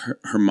wanted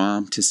her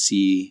mom to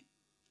see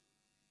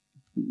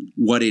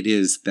what it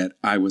is that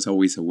I was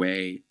always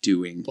away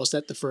doing. Was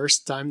that the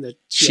first time that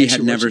she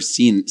had never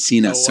seen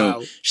us? Oh,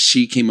 wow. So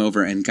she came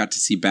over and got to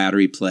see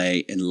Battery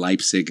play in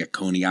Leipzig at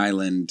Coney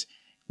Island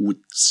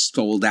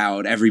sold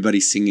out, everybody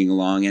singing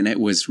along, and it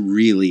was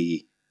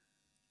really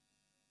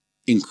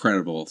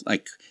incredible.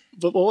 Like,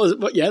 but what was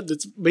what? Yeah,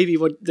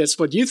 that's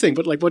what you think.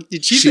 But like, what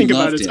did she think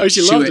about it? Oh,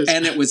 she loved it,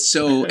 and it was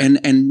so.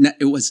 and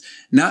it was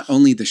not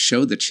only the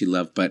show that she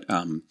loved, but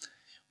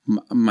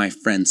my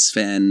friend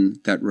Sven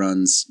that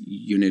runs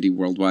Unity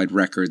Worldwide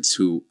Records,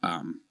 who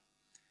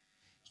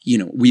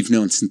we've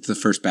known since the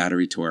first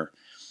Battery tour.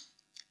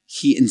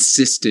 He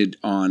insisted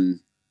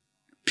on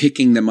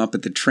picking them up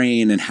at the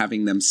train and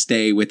having them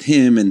stay with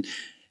him, and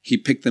he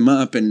picked them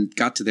up and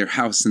got to their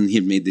house, and he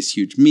had made this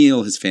huge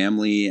meal, his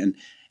family,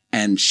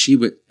 and she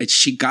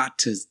got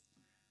to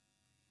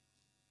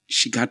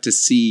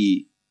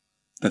see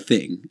the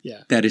thing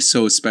that is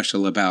so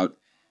special about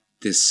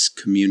this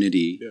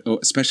community,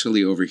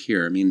 especially over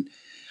here. I mean,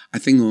 I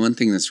think the one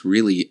thing that's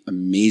really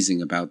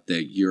amazing about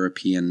the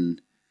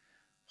European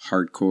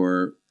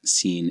hardcore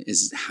scene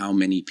is how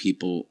many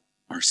people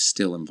are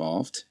still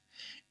involved.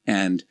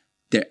 And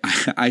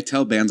I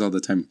tell bands all the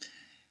time,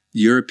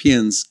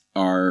 Europeans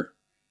are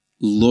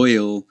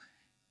loyal.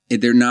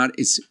 They're not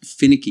as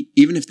finicky.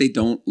 Even if they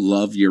don't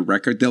love your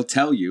record, they'll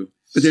tell you,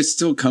 but they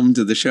still come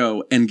to the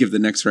show and give the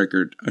next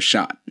record a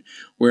shot.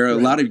 Where a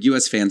lot of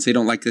US fans, they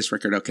don't like this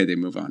record. Okay, they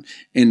move on.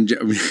 And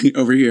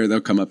over here,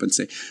 they'll come up and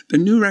say, the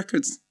new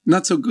record's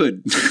not so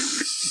good.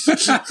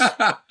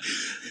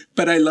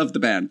 But I love the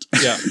band.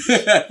 Yeah.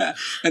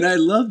 And I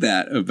love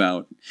that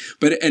about,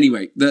 but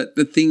anyway,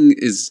 the thing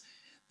is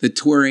the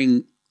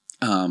touring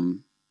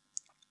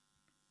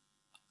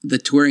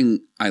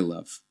I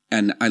love,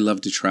 and I love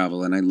to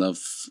travel, and I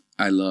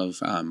love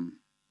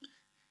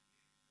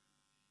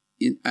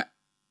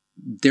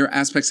there are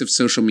aspects of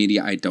social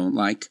media I don't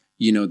like.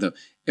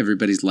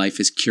 Everybody's life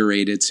is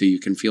curated, so you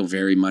can feel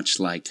very much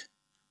like,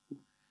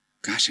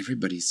 gosh,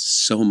 everybody's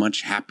so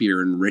much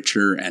happier and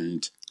richer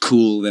and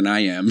cool than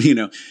I am,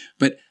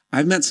 But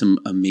I've met some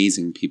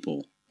amazing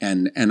people,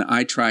 and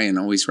I try and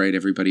always write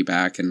everybody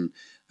back, and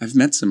I've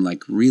met some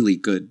like really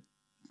good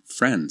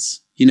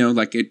friends.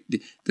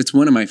 That's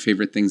one of my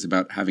favorite things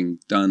about having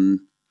done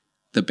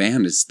the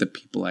band is the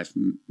people I've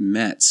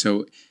met.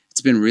 So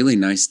it's been really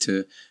nice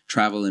to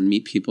travel and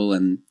meet people.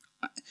 And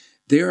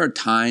there are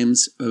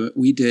times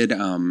we did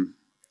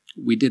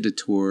a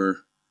tour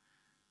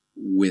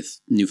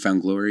with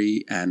Newfound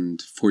Glory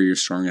and 4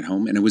 Years Strong at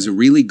Home. And it was a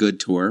really good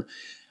tour,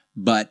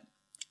 but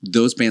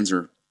those bands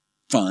are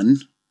fun.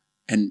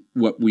 And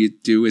what we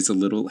do is a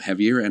little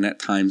heavier. And at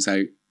times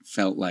I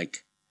felt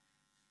like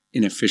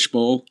in a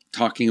fishbowl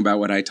talking about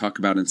what I talk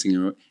about and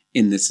singing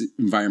in this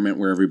environment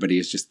where everybody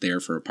is just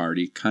there for a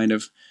party kind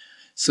of.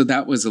 So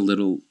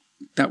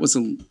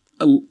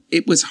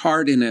it was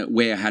hard in a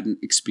way I hadn't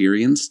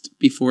experienced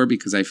before,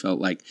 because I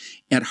felt like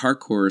at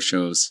hardcore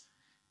shows,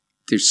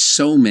 there's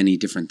so many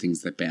different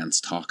things that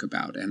bands talk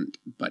about.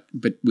 But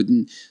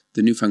with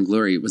the Newfound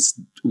Glory, it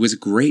was a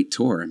great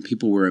tour and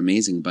people were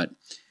amazing, but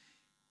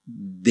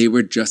they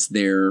were just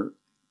there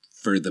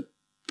for the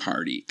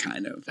party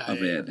kind of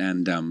it.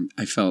 And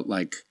I felt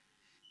like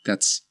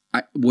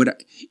what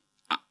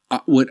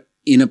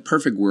in a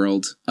perfect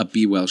world, a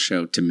Be Well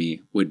show to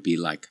me would be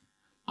like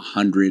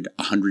 100,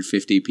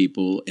 150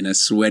 people in a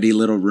sweaty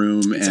little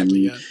room.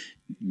 Exactly, and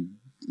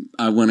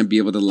I want to be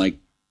able to like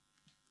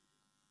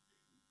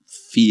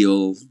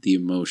feel the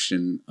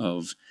emotion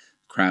of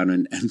crowd.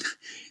 And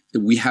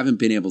we haven't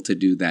been able to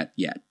do that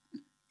yet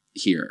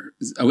here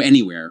or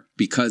anywhere,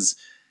 because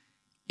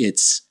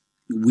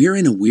we're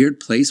in a weird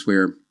place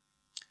where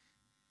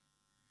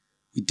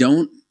we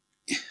don't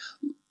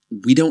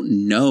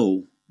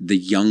know the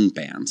young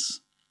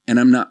bands. And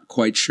I'm not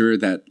quite sure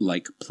that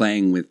like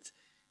playing with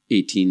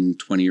 18,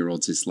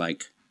 20-year-olds is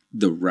like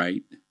the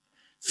right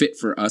fit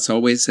for us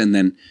always. And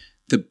then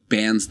the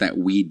bands that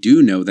we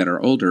do know that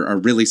are older are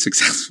really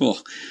successful.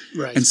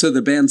 Right. And so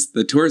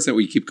the tours that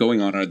we keep going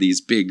on are these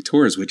big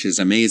tours, which is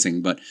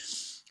amazing. But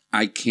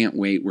I can't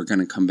wait. We're going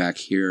to come back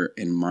here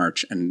in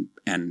March and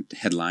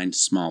headline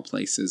small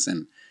places.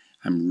 And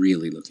I'm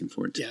really looking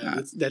forward to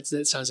that.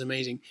 That sounds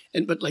amazing.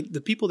 But like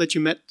the people that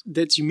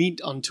you meet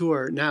on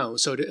tour now,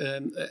 so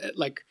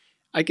like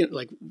I can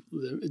like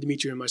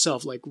Dimitri and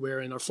myself, like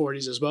we're in our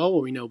 40s as well.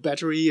 We know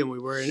Battery, and we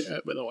were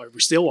or we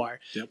still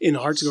are in the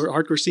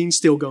hardcore scene,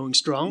 still going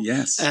strong.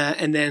 Yes.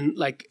 And then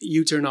like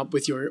you turn up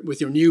with your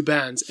new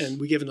band,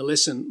 and we give it a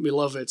listen, we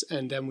love it,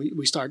 and then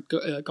we start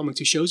coming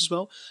to shows as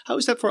well. How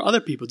is that for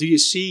other people? Do you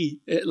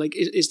see like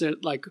is there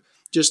like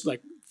just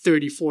like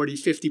 30, 40,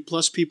 50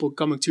 plus people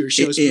coming to your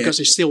shows because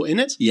they're still in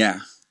it?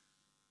 Yeah.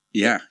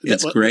 Yeah.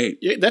 It's great.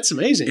 Yeah, that's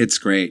amazing. It's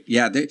great.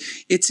 Yeah.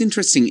 It's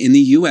interesting. In the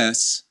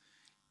US,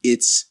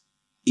 it's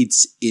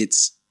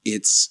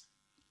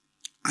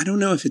I don't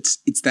know if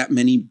it's that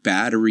many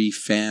Battery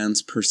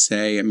fans per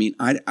se. I mean,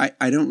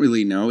 I don't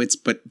really know.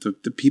 But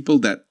the people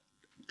that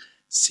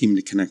seem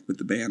to connect with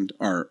the band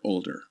are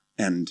older,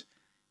 and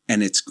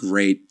it's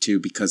great too,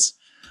 because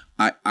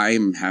I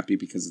am happy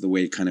because of the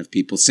way kind of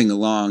people sing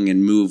along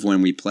and move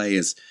when we play.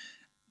 Is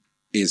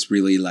is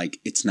really like,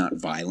 it's not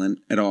violent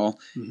at all.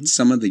 Mm-hmm.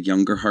 Some of the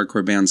younger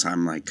hardcore bands,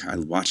 I'm like, I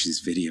watch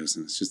these videos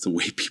and it's just the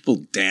way people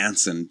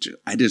dance, and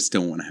I just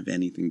don't want to have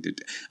anything to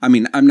do. I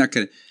mean,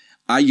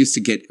 I used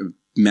to get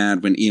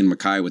mad when Ian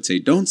MacKaye would say,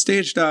 don't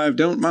stage dive,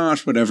 don't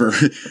mosh, whatever.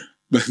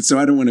 But so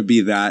I don't want to be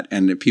that,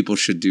 and people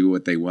should do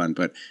what they want.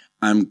 But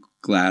I'm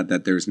glad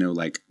that there's no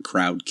like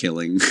crowd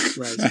killing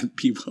at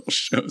people's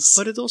shows.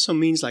 But it also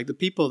means like the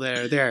people that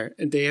are there,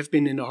 and they have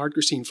been in the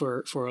hardcore scene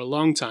for a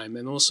long time,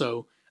 and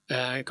also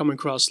come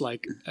across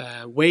like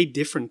way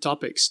different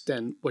topics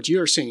than what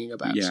you're singing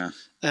about. Yeah.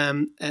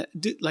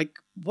 Like,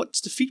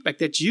 what's the feedback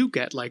that you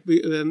get? Like,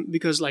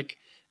 because like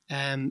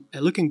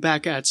looking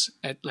back at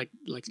like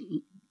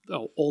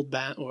old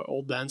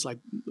bands, like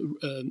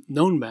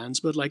known bands,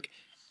 but like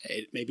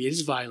maybe it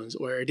is violence,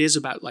 or it is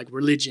about like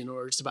religion,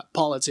 or it's about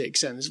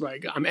politics, and it's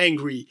like I'm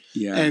angry.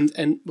 Yeah.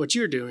 And what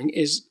you're doing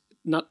is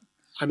not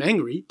I'm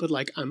angry, but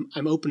like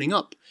I'm opening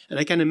up, and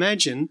I can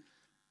imagine,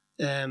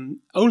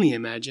 only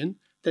imagine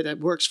that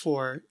works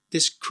for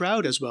this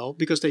crowd as well,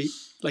 because they,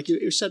 like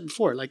you said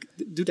before, like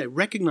do they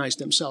recognize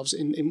themselves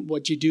in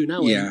what you do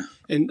now? Yeah.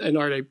 And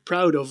are they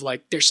proud of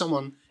like there's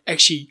someone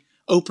actually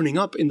opening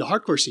up in the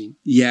hardcore scene?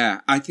 Yeah,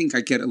 I think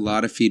I get a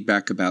lot of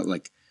feedback about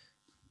like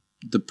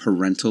the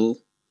parental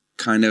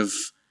kind of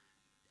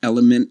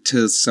element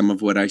to some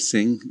of what I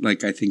sing.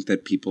 Like I think that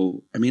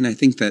I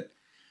think that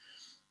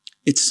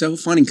it's so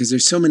funny because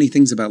there's so many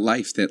things about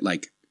life that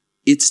like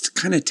it's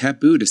kind of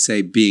taboo to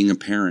say being a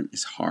parent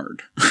is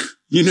hard.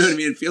 You know what I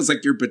mean? It feels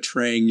like you're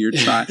betraying your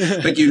child,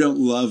 like you don't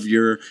love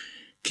your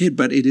kid,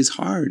 but it is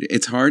hard.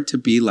 It's hard to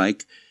be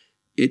like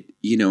it,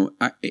 you know,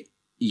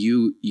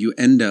 you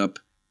end up,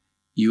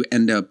 I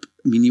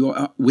mean,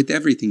 with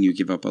everything you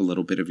give up a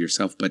little bit of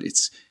yourself, but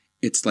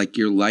it's like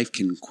your life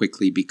can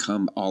quickly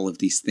become all of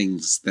these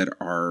things that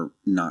are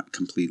not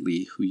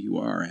completely who you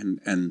are.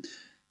 And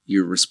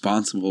you're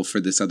responsible for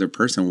this other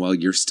person while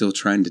you're still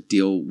trying to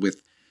deal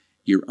with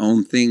your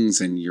own things,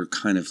 and you're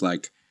kind of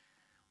like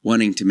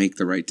wanting to make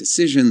the right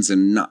decisions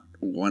and not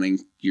wanting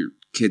your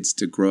kids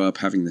to grow up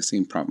having the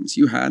same problems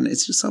you had. And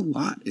it's just a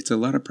lot. It's a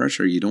lot of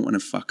pressure. You don't want to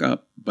fuck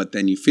up, but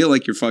then you feel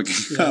like you're fucking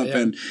up.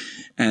 Yeah.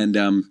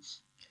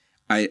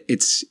 I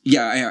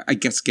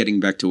guess getting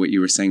back to what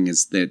you were saying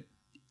is that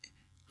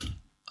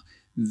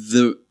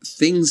the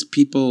things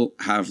people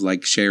have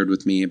like shared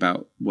with me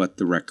about what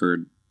the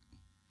record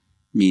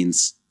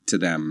means to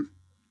them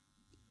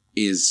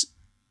is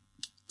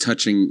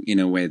touching in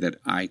a way that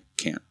I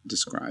can't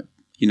describe,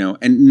 you know,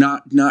 and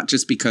not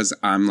just because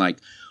I'm like,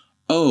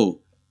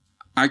 oh,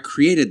 I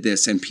created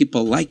this and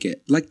people like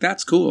it. Like,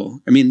 that's cool.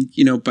 I mean,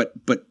 you know, but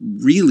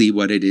really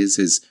what it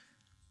is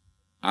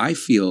I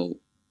feel,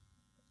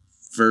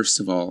 first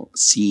of all,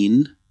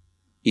 seen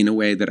in a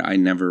way that I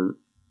never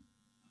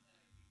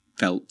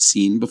felt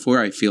seen before.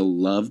 I feel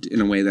loved in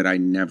a way that I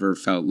never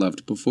felt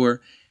loved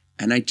before.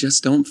 And I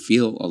just don't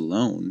feel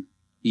alone.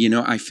 You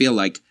know, I feel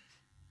like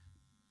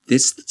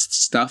this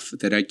stuff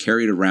that I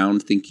carried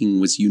around thinking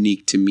was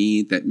unique to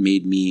me, that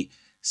made me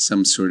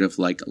some sort of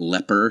like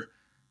leper,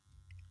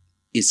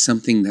 is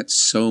something that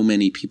so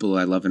many people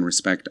I love and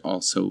respect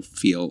also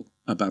feel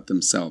about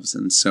themselves.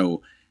 And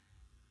so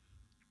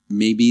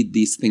maybe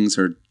these things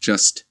are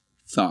just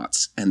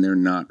thoughts and they're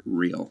not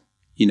real,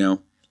 you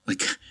know,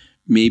 like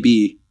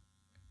maybe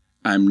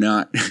I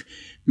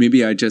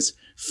just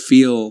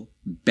feel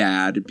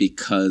bad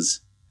because,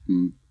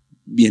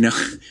 you know,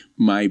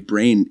 my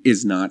brain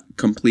is not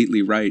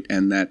completely right,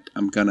 and that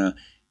I'm going to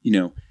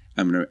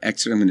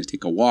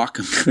take a walk.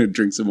 I'm going to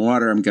drink some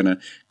water. I'm going to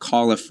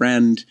call a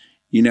friend,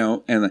 you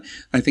know, and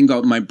I think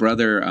my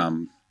brother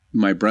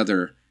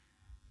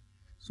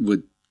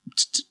would,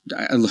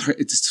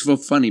 it's so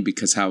funny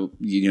because how,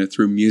 you know,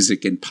 through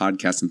music and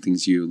podcasts and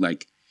things, you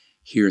like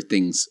hear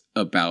things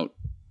about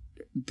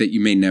that you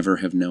may never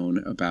have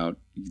known about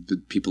the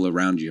people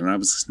around you. And I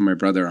was listening to my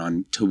brother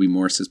on Toby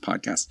Morris's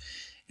podcast,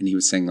 and he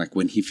was saying like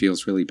when he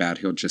feels really bad,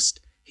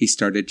 he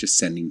started just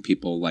sending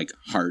people like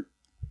heart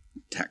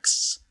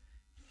texts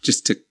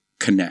just to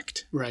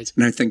connect. Right.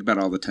 And I think about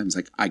all the times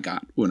like I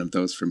got one of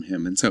those from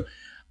him. And so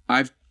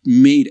I've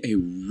made a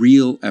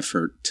real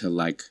effort to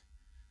like,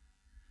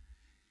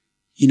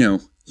 you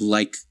know,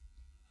 like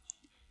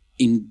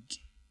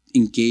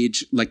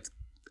engage, like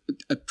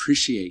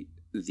appreciate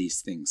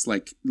these things,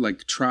 like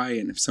try.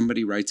 And if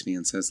somebody writes me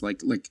and says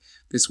like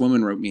this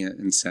woman wrote me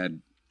and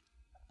said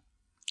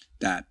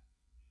that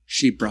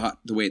she brought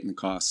the weight and the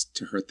cost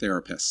to her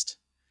therapist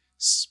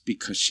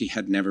because she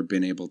had never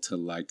been able to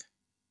like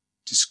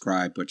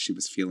describe what she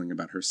was feeling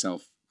about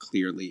herself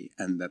clearly,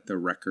 and that the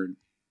record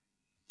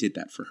did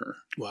that for her.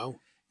 Wow.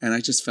 And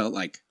I just felt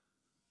like,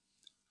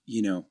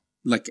 you know,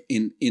 like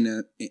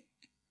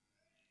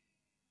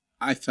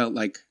I felt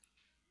like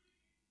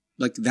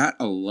that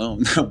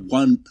alone, that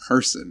one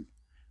person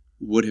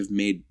would have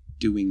made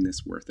doing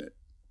this worth it.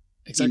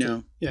 Exactly. You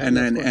know? Yeah.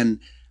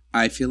 And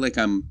I feel like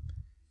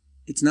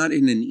it's not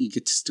in an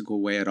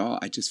egotistical way at all.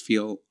 I just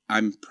feel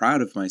I'm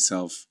proud of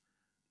myself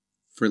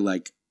for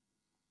like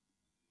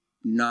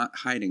not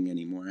hiding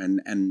anymore.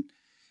 And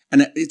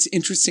And it's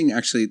interesting,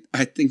 actually,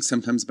 I think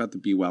sometimes about the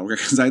Be Well,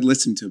 because I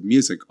listen to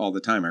music all the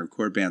time. I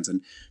record bands,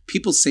 and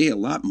people say a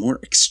lot more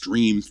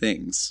extreme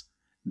things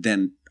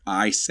than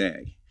I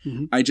say.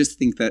 Mm-hmm. I just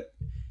think that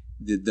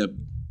the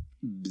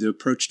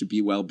approach to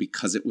Be Well,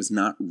 because it was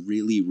not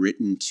really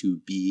written to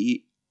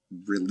be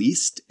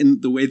released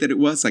in the way that it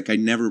was, like I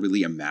never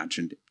really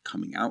imagined it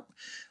coming out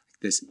like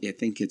this. I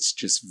think it's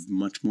just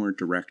much more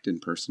direct and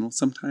personal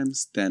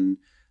sometimes than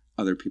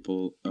other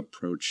people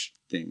approach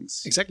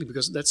things. Exactly,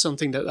 because that's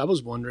something that I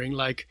was wondering,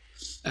 like,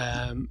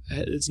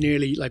 it's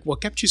nearly like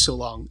what kept you so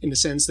long, in the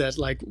sense that,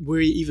 like, were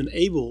you even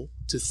able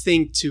to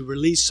think to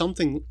release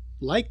something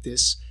like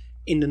this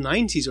in the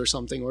 90s or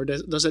something, or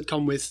does it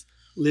come with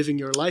living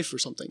your life or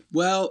something?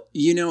 Well,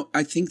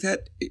 I think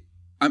that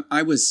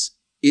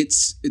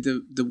it's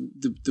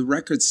the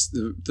records,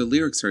 the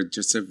lyrics are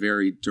just a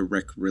very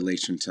direct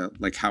relation to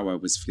like how I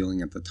was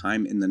feeling at the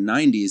time in the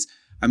 90s.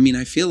 I mean,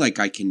 I feel like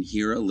I can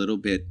hear a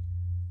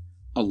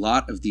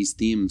lot of these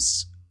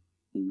themes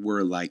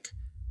were like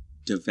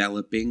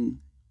developing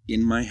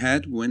in my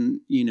head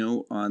when,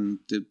 on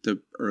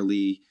the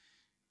early,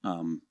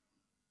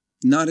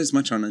 not as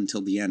much on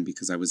Until the End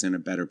because I was in a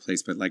better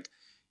place, but like,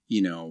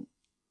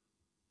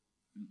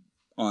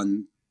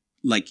 on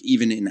like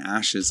even in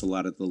Ashes, a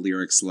lot of the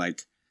lyrics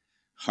like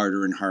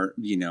harder and hard,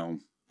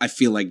 I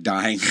feel like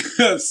dying,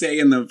 say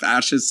in the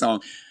Ashes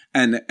song.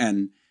 And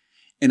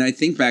I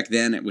think back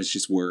then it was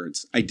just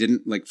words. I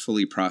didn't like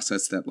fully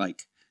process that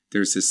like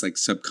there's this like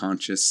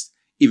subconscious,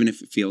 even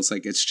if it feels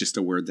like it's just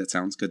a word that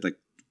sounds good. Like,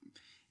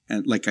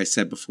 and like I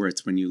said before,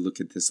 it's when you look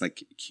at this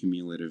like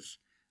cumulative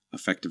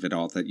effect of it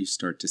all that you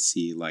start to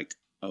see like,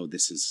 oh,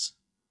 this is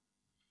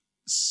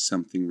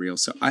something real.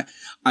 So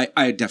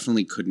I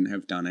definitely couldn't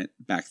have done it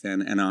back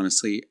then. And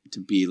honestly, to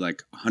be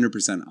like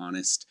 100%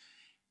 honest,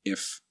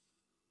 if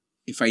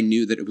I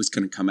knew that it was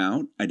going to come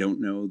out, I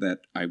don't know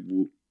that I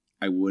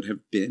would have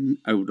been.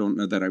 I don't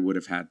know that I would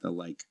have had the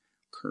like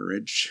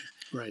courage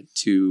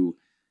to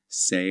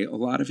say a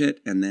lot of it.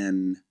 And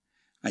then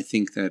I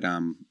think that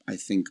I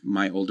think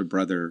my older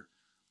brother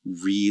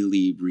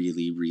really,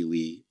 really,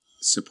 really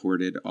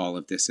supported all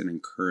of this and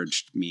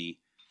encouraged me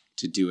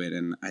to do it.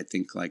 And I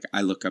think like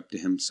I look up to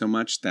him so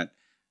much that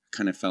I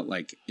kind of felt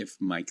like if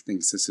Mike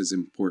thinks this is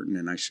important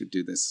and I should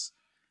do this,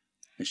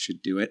 I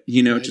should do it,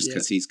 just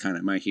because he's kind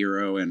of my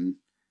hero and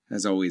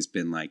has always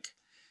been like,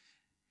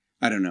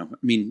 I don't know. I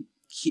mean,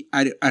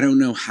 I don't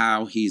know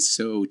how he's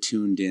so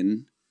tuned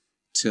in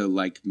to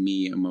like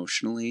me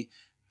emotionally,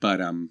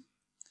 but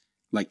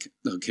like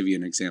I'll give you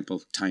an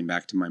example, tying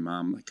back to my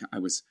mom. Like I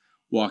was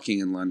walking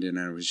in London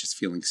and I was just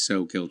feeling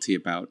so guilty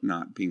about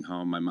not being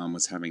home. My mom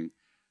was having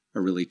a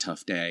really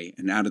tough day,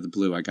 and out of the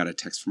blue I got a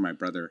text from my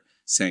brother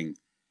saying,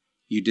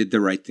 "You did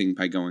the right thing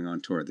by going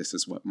on tour. This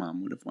is what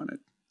mom would have wanted."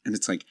 And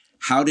it's like,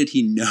 how did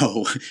he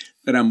know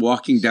that I'm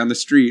walking down the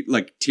street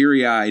like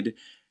teary-eyed,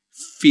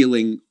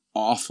 feeling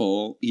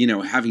awful,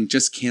 having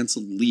just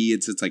canceled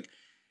leads? It's like,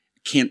 I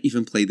can't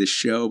even play this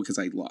show because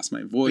I lost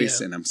my voice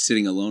and I'm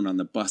sitting alone on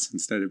the bus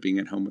instead of being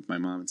at home with my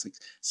mom. It's like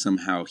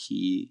somehow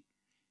he,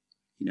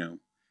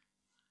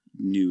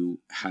 knew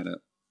how to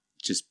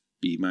just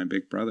be my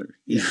big brother.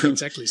 Yeah,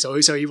 exactly. So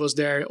he was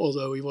there,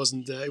 although he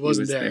wasn't there. He was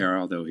there,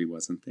 although he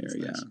wasn't there.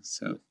 That's nice.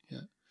 So, yeah.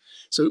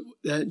 So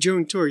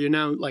during tour, you're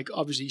now like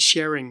obviously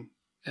sharing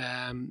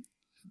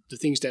the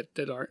things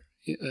that are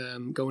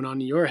going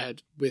on in your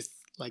head with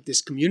like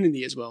this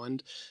community as well,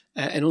 and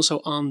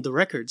also on the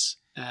records.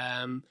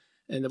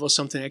 And there was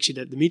something actually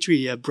that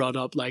Dimitri brought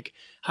up. Like,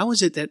 how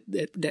is it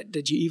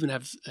that you even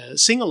have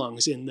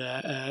sing-alongs in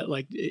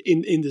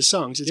in the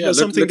songs? It's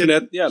looking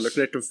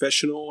at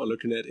Confessional and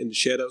looking at In the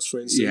Shadows, for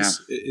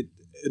instance. Yeah.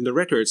 In the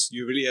records,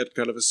 you really had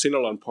kind of a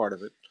sing-along part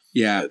of it.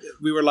 Yeah.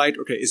 We were like,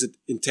 okay, is it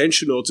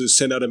intentional to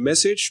send out a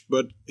message?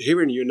 But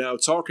hearing you now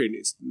talking,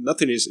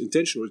 nothing is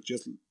intentional. It's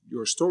just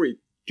your story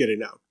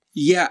getting out.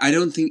 Yeah, I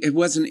don't think it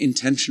wasn't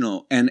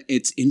intentional. And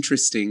it's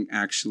interesting,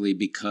 actually,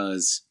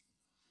 because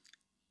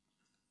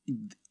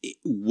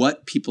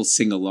what people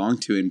sing along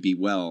to and Be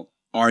Well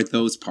are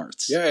those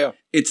parts. Yeah.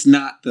 It's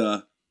not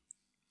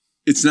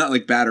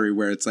like Battery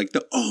where it's like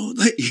that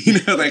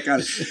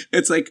kind of,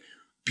 it's like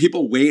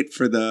people wait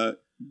for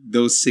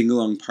those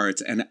sing-along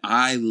parts, and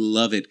I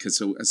love it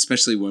because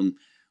especially when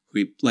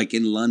we like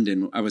in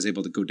London, I was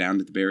able to go down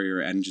to the barrier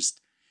and just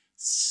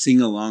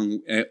sing along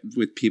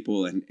with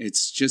people, and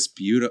it's just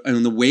beautiful.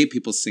 And the way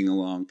people sing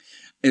along,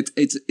 it's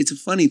a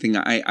funny thing.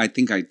 I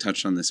think I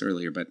touched on this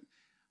earlier, but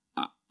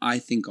I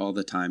think all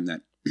the time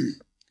that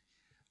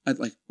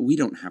like we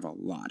don't have a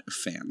lot of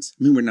fans.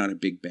 I mean, we're not a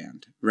big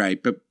band,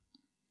 right? But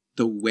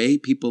the way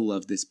people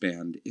love this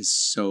band is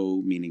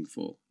so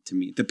meaningful to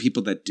me. The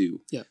people that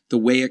do, the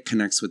way it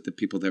connects with the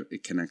people that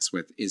it connects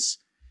with it's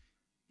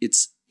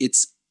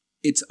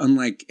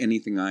unlike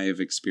anything I have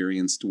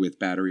experienced with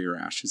Battery or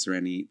Ashes or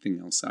anything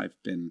else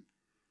I've been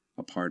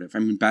a part of. I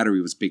mean,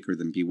 Battery was bigger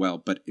than Be Well,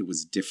 but it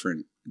was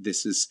different.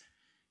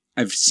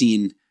 I've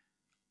seen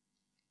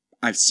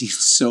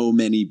so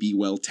many Be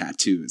Well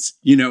tattoos,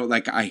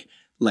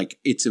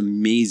 it's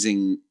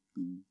amazing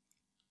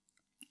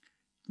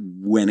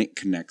when it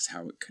connects,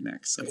 how it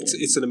connects.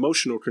 It's an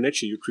emotional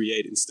connection you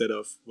create instead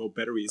of, well,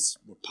 battery is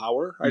more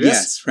power, I guess.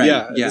 Yes, right.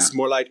 Yeah. It's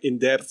more like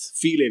in-depth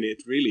feeling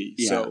it, really.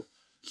 Yeah. So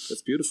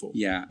that's beautiful.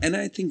 Yeah. And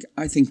I think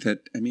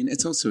that, I mean,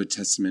 it's also a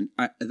testament.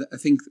 I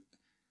think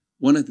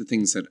one of the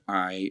things that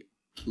I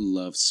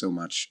love so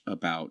much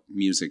about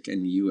music,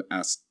 and you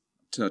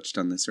touched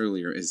on this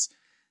earlier, is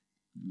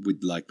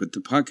with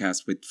the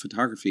podcast, with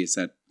photography, is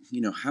that,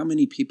 how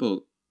many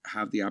people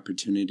have the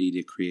opportunity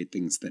to create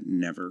things that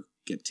never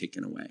get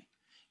taken away,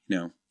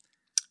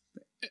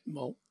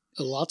 Well,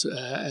 a lot,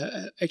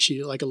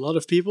 actually, like a lot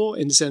of people,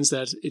 in the sense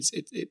that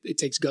it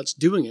takes guts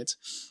doing it.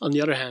 On the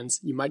other hand,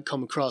 you might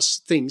come across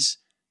things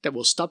that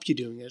will stop you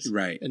doing it,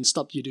 right, and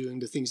stop you doing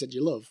the things that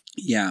you love.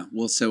 Yeah.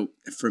 Well, so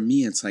for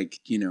me, it's like,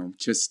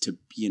 just to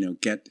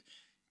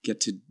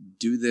get to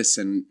do this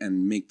and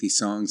make these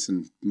songs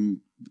and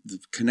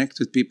connect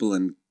with people,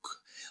 and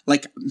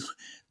like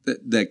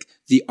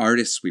the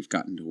artists we've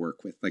gotten to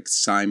work with, like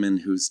Simon,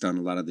 who's done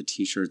a lot of the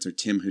t-shirts, or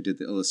Tim, who did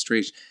the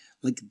illustration,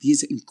 like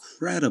these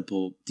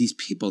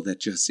people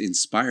that just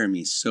inspire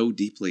me so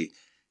deeply,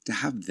 to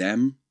have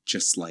them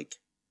just like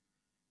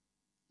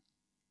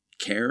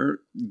care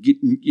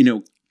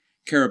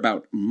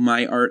about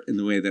my art in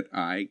the way that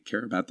I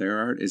care about their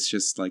art. Is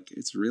just like,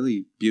 it's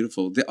really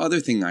beautiful. The other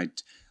thing I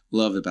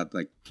love about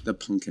like the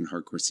punk and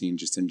hardcore scene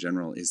just in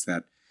general is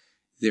that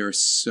they're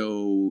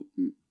so,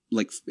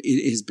 like,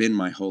 it has been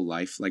my whole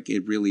life. Like,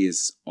 it really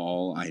is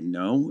all I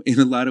know in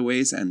a lot of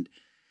ways. And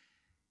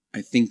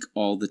I think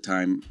all the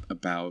time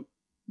about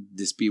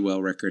this Be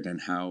Well record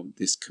and how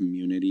this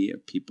community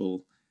of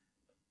people,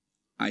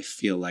 I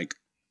feel like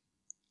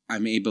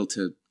I'm able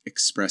to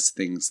express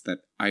things that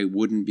I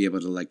wouldn't be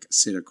able to like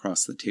sit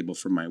across the table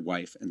from my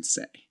wife and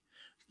say.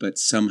 But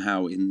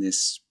somehow in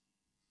this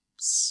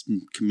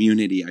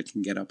community, I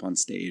can get up on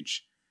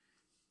stage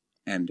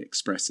and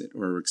express it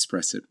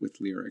with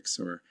lyrics.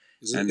 Or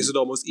is it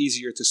almost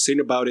easier to sing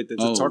about it than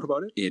to talk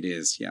about it? It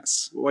is,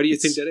 yes. Why do you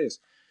think that is?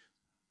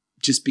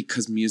 Just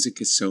because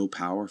music is so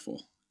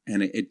powerful,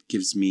 and it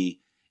gives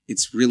me,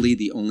 it's really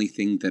the only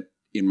thing that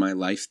in my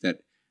life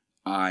that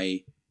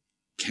I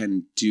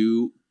can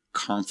do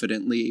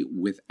confidently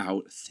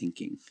without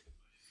thinking.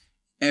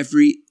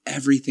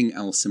 Everything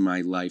else in my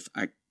life,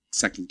 I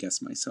second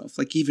guess myself.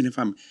 Like, even if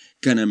I'm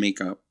gonna make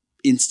a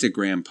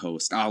Instagram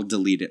post, I'll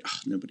delete it. Oh,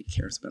 nobody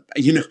cares about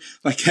that,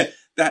 like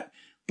that.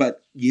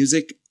 But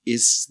music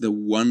is the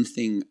one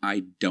thing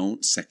I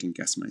don't second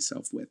guess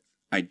myself with.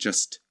 I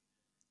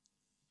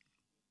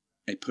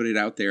put it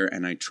out there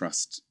and I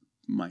trust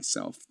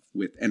myself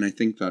with, and I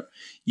think that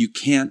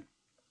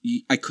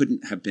I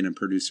couldn't have been a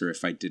producer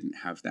if I didn't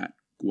have that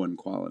one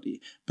quality.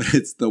 But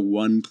it's the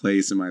one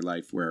place in my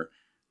life where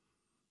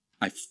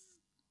I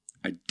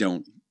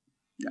don't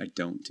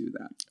do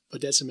that.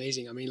 But that's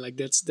amazing. I mean, like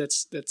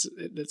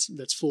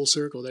that's full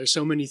circle. There's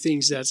so many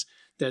things that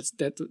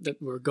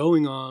were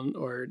going on,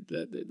 or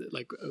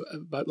like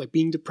about like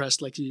being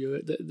depressed, like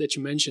that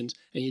you mentioned,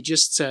 and you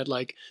just said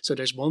like, so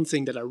there's one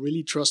thing that I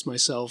really trust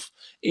myself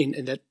in,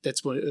 and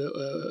that's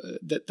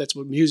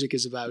what music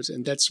is about,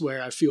 and that's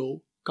where I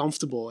feel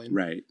comfortable, and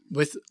right,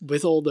 with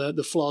all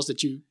the flaws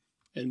that you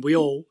and we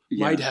all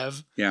might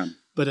have. Yeah.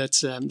 But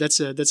that's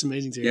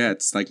amazing to hear. Yeah,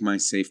 it's like my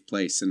safe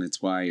place, and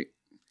it's why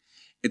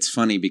it's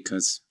funny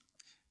because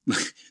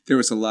there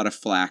was a lot of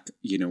flack,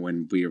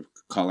 when we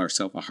call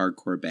ourselves a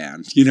hardcore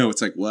band.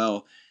 It's like,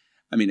 well,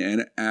 I mean,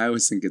 and I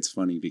always think it's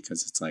funny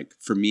because it's like,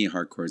 for me,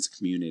 hardcore is a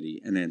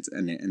community, and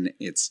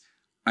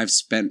I've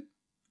spent,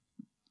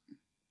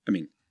 I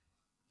mean,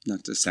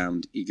 not to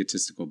sound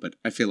egotistical, but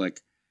I feel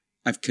like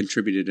I've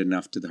contributed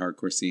enough to the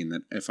hardcore scene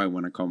that if I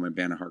want to call my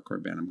band a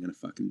hardcore band, I'm going to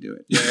fucking do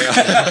it.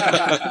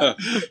 Yeah.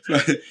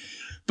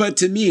 But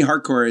to me,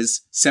 hardcore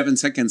is 7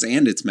 seconds,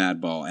 and it's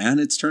Madball, and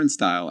it's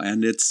Turnstile,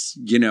 and it's,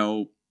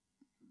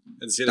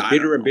 it's getting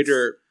bigger and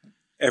bigger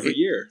every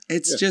year.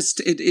 It's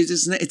just,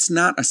 it's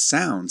not a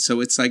sound. So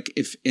it's like,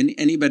 if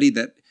anybody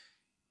that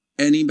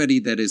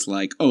is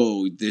like,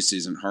 oh, this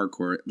isn't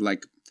hardcore,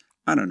 like,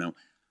 I don't know.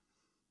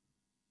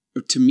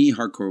 To me,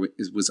 hardcore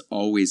was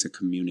always a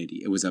community.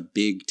 It was a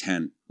big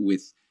tent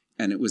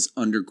and it was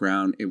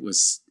underground. It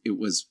was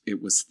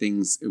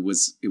things.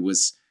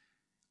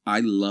 I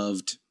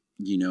loved,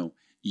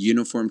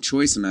 Uniform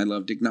Choice, and I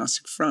loved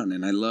Agnostic Front,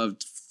 and I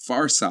loved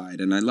Far Side,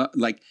 and I loved,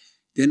 like,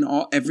 then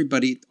all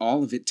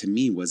of it to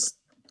me was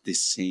the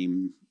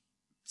same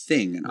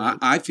thing. And right.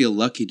 I feel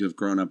lucky to have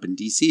grown up in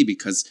DC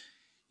because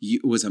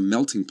it was a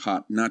melting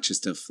pot, not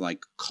just of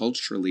like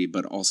culturally,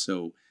 but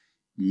also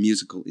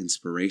musical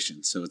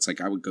inspiration. So it's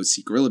like I would go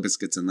see Gorilla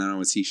Biscuits, and then I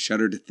would see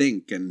Shudder to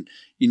Think, and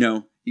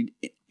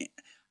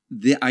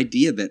the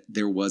idea that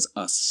there was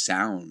a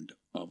sound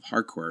of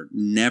hardcore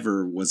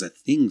never was a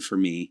thing for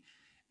me.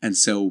 And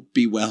so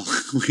Be Well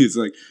is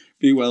like,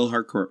 Be Well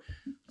hardcore.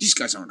 These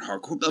guys aren't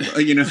hardcore.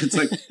 It's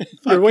like,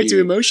 you're way too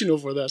emotional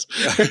for that.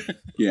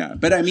 Yeah.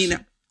 But I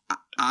mean,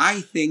 I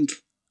think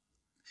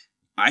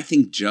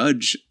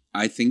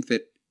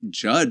that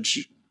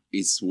Judge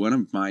is one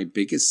of my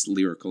biggest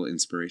lyrical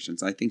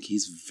inspirations. I think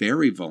he's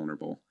very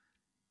vulnerable.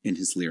 in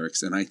his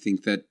lyrics. And I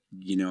think that,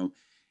 you know,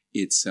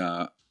 it's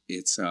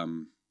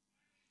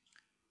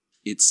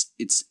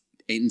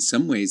in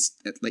some ways,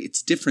 like,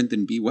 it's different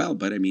than Be Well,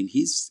 but I mean,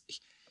 he's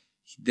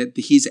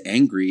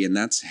angry, and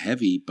that's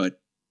heavy,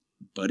 but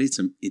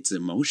it's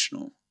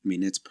emotional. I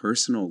mean, it's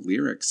personal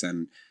lyrics.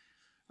 And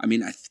I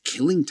mean,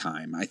 Killing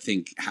Time, I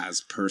think,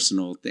 has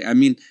personal I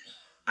mean,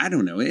 I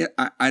don't know.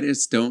 I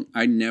just don't,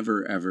 I think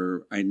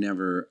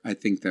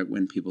that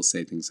when people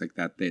say things like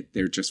that,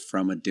 they're just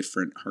from a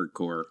different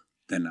hardcore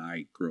than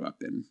I grew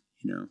up in,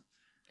 you know?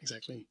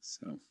 Exactly.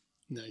 So.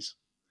 Nice.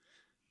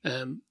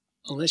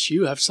 Unless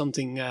you have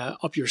something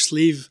up your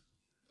sleeve.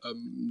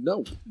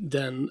 No.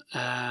 Then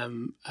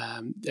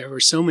there were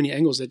so many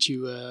angles that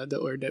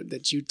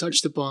you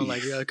touched upon,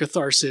 like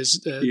catharsis,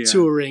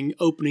 touring,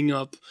 opening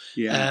up.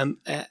 Yeah.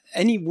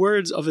 Any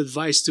words of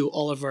advice to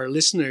all of our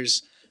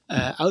listeners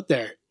out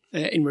there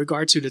in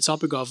regard to the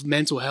topic of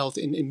mental health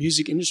in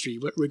music industry,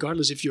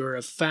 regardless if you're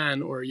a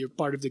fan or you're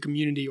part of the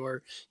community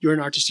or you're an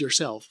artist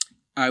yourself?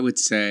 I would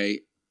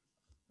say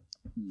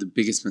the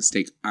biggest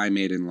mistake I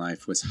made in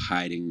life was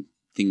hiding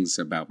things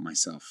about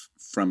myself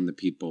from the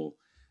people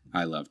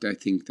I loved. I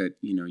think that,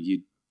 you know,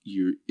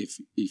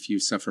 if you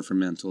suffer from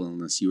mental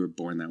illness, you were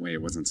born that way.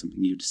 It wasn't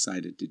something you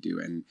decided to do.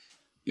 And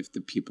if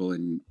the people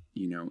in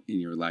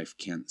your life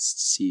can't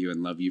see you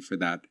and love you for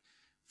that,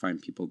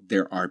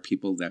 there are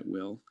people that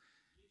will.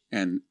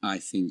 And I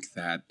think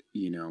that,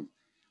 you know,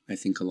 I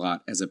think a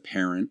lot as a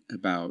parent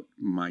about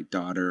my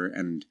daughter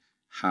and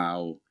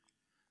how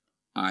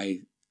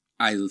I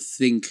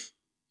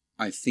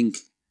think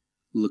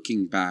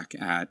looking back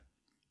at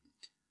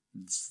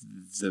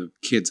the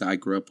kids I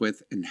grew up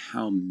with and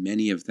how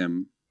many of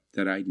them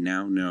that I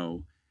now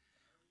know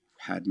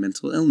had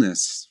mental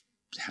illness,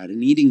 had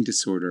an eating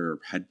disorder,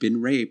 had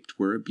been raped,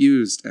 were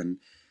abused, and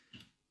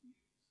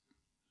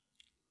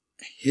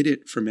hid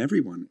it from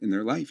everyone in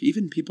their life,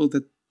 even people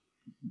that,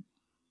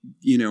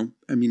 you know,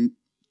 I mean,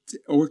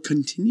 or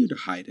continue to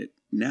hide it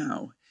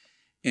now.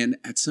 And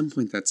at some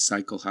point that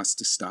cycle has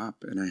to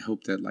stop. And I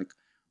hope that, like,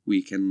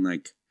 we can,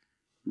 like,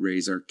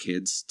 raise our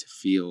kids to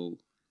feel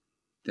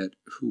that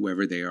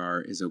whoever they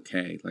are is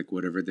okay. Like,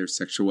 whatever their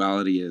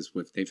sexuality is,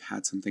 if they've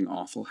had something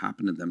awful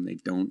happen to them, they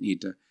don't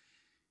need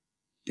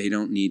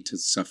to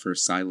suffer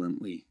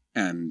silently.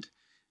 And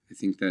I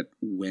think that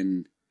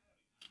when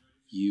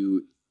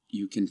you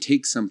can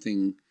take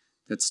something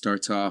that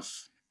starts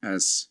off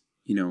as,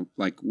 you know,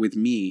 like with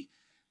me,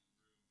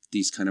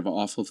 these kind of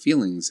awful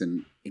feelings,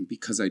 and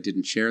because I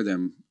didn't share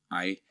them,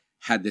 I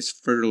had this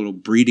fertile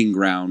breeding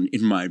ground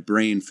in my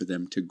brain for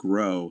them to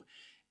grow.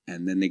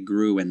 And then they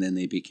grew, and then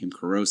they became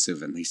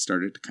corrosive, and they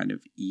started to kind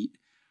of eat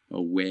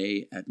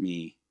away at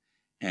me.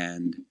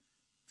 And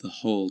the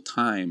whole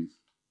time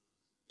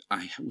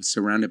I was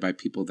surrounded by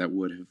people that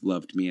would have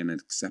loved me and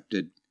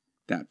accepted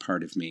that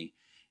part of me,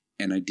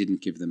 and I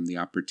didn't give them the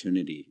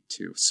opportunity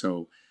to.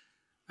 So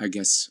I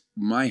guess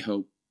my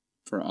hope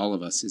for all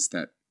of us is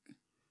that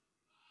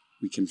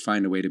we can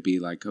find a way to be,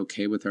 like,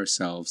 okay with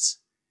ourselves,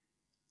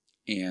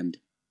 and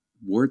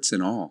warts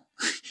and all,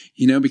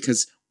 you know,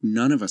 because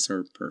none of us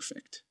are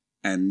perfect.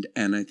 And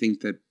I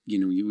think that, you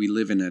know, we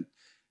live in a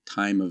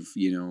time of,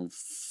 you know,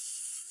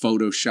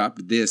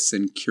 photoshopped this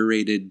and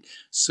curated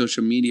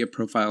social media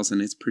profiles,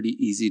 and it's pretty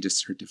easy to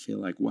start to feel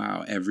like,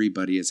 wow,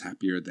 everybody is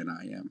happier than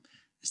I am.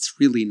 It's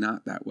really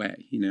not that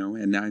way, you know?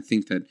 And I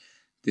think that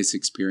this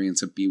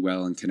experience of Be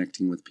Well and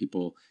connecting with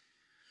people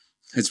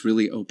has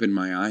really opened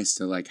my eyes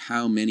to, like,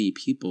 how many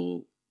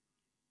people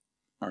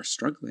are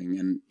struggling.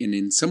 And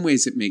in some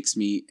ways it makes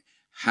me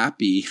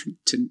happy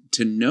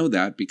to know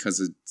that, because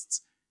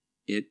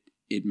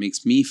it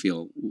makes me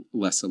feel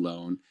less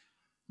alone.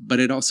 But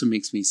it also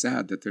makes me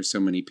sad that there's so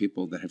many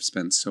people that have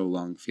spent so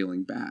long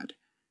feeling bad.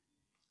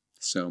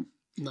 So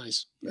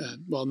nice.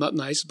 Well, not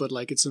nice, but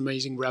like it's an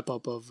amazing wrap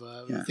up of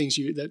things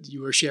that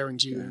you were sharing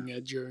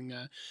during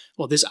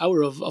this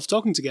hour of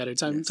talking together.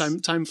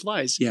 Time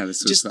flies. Yeah,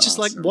 this was just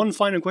awesome. Like one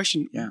final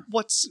question. Yeah.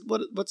 What's the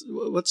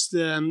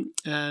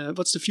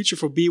future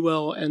for Be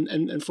Well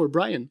and for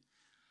Brian?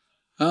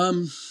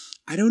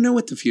 I don't know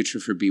what the future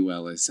for Be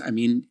Well is. I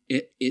mean,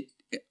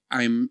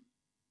 I'm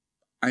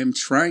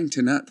trying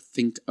to not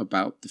think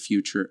about the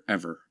future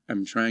ever.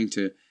 I'm trying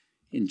to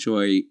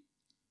enjoy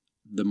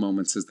the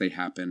moments as they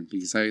happen,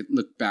 because I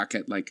look back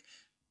at, like,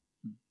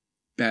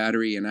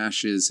 Battery and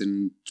Ashes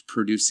and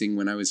producing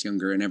when I was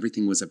younger, and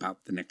everything was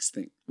about the next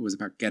thing. It was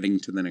about getting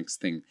to the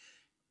next thing.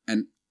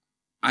 And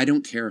I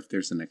don't care if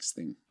there's a next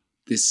thing.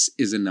 This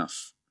is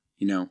enough,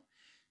 you know,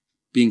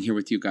 being here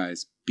with you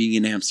guys, being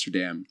in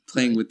Amsterdam,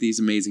 playing with these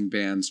amazing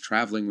bands,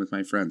 traveling with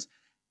my friends.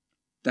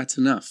 That's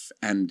enough.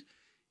 And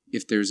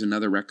if there's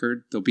another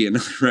record, there'll be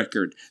another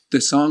record.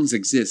 The songs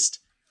exist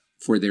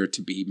for there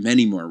to be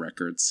many more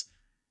records.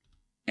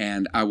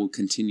 And I will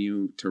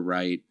continue to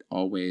write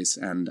always.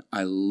 And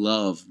I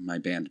love my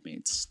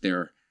bandmates.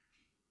 They're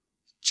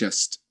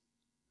just,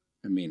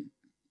 I mean,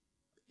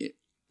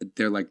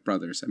 they're like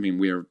brothers. I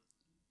mean,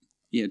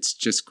 it's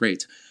just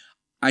great.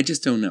 I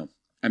just don't know.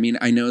 I mean,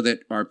 I know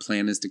that our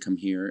plan is to come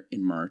here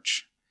in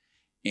March.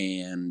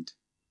 And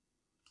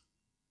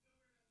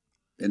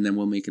and then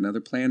we'll make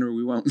another plan or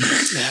we won't.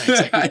 Yeah,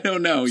 exactly. I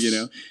don't know,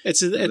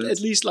 It's at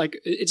least like,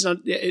 it's not,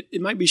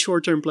 it might be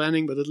short-term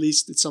planning, but at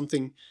least it's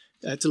something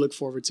to look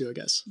forward to, I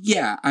guess.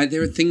 Yeah,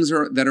 there are things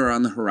that are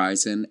on the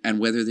horizon, and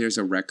whether there's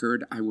a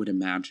record, I would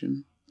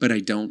imagine, but I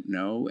don't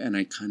know, and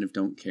I kind of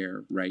don't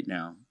care right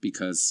now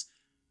because...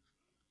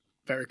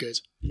 Very good.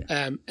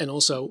 Yeah. And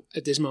also,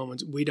 at this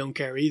moment, we don't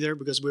care either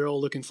because we're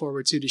all looking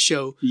forward to the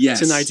show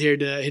Yes. tonight here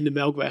in the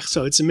Melkweg.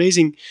 So it's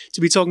amazing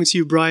to be talking to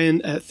you,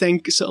 Brian.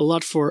 Thanks a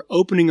lot for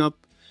opening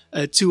up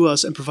to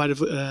us and provide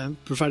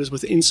us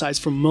with insights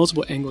from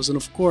multiple angles. And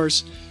of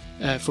course,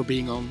 for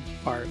being on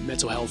our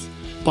mental health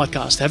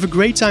podcast. Have a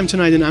great time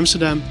tonight in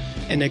Amsterdam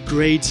and a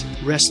great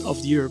rest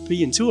of the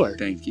European tour.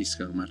 Thank you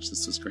so much.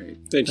 This was great.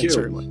 Thanks Thanks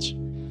very much.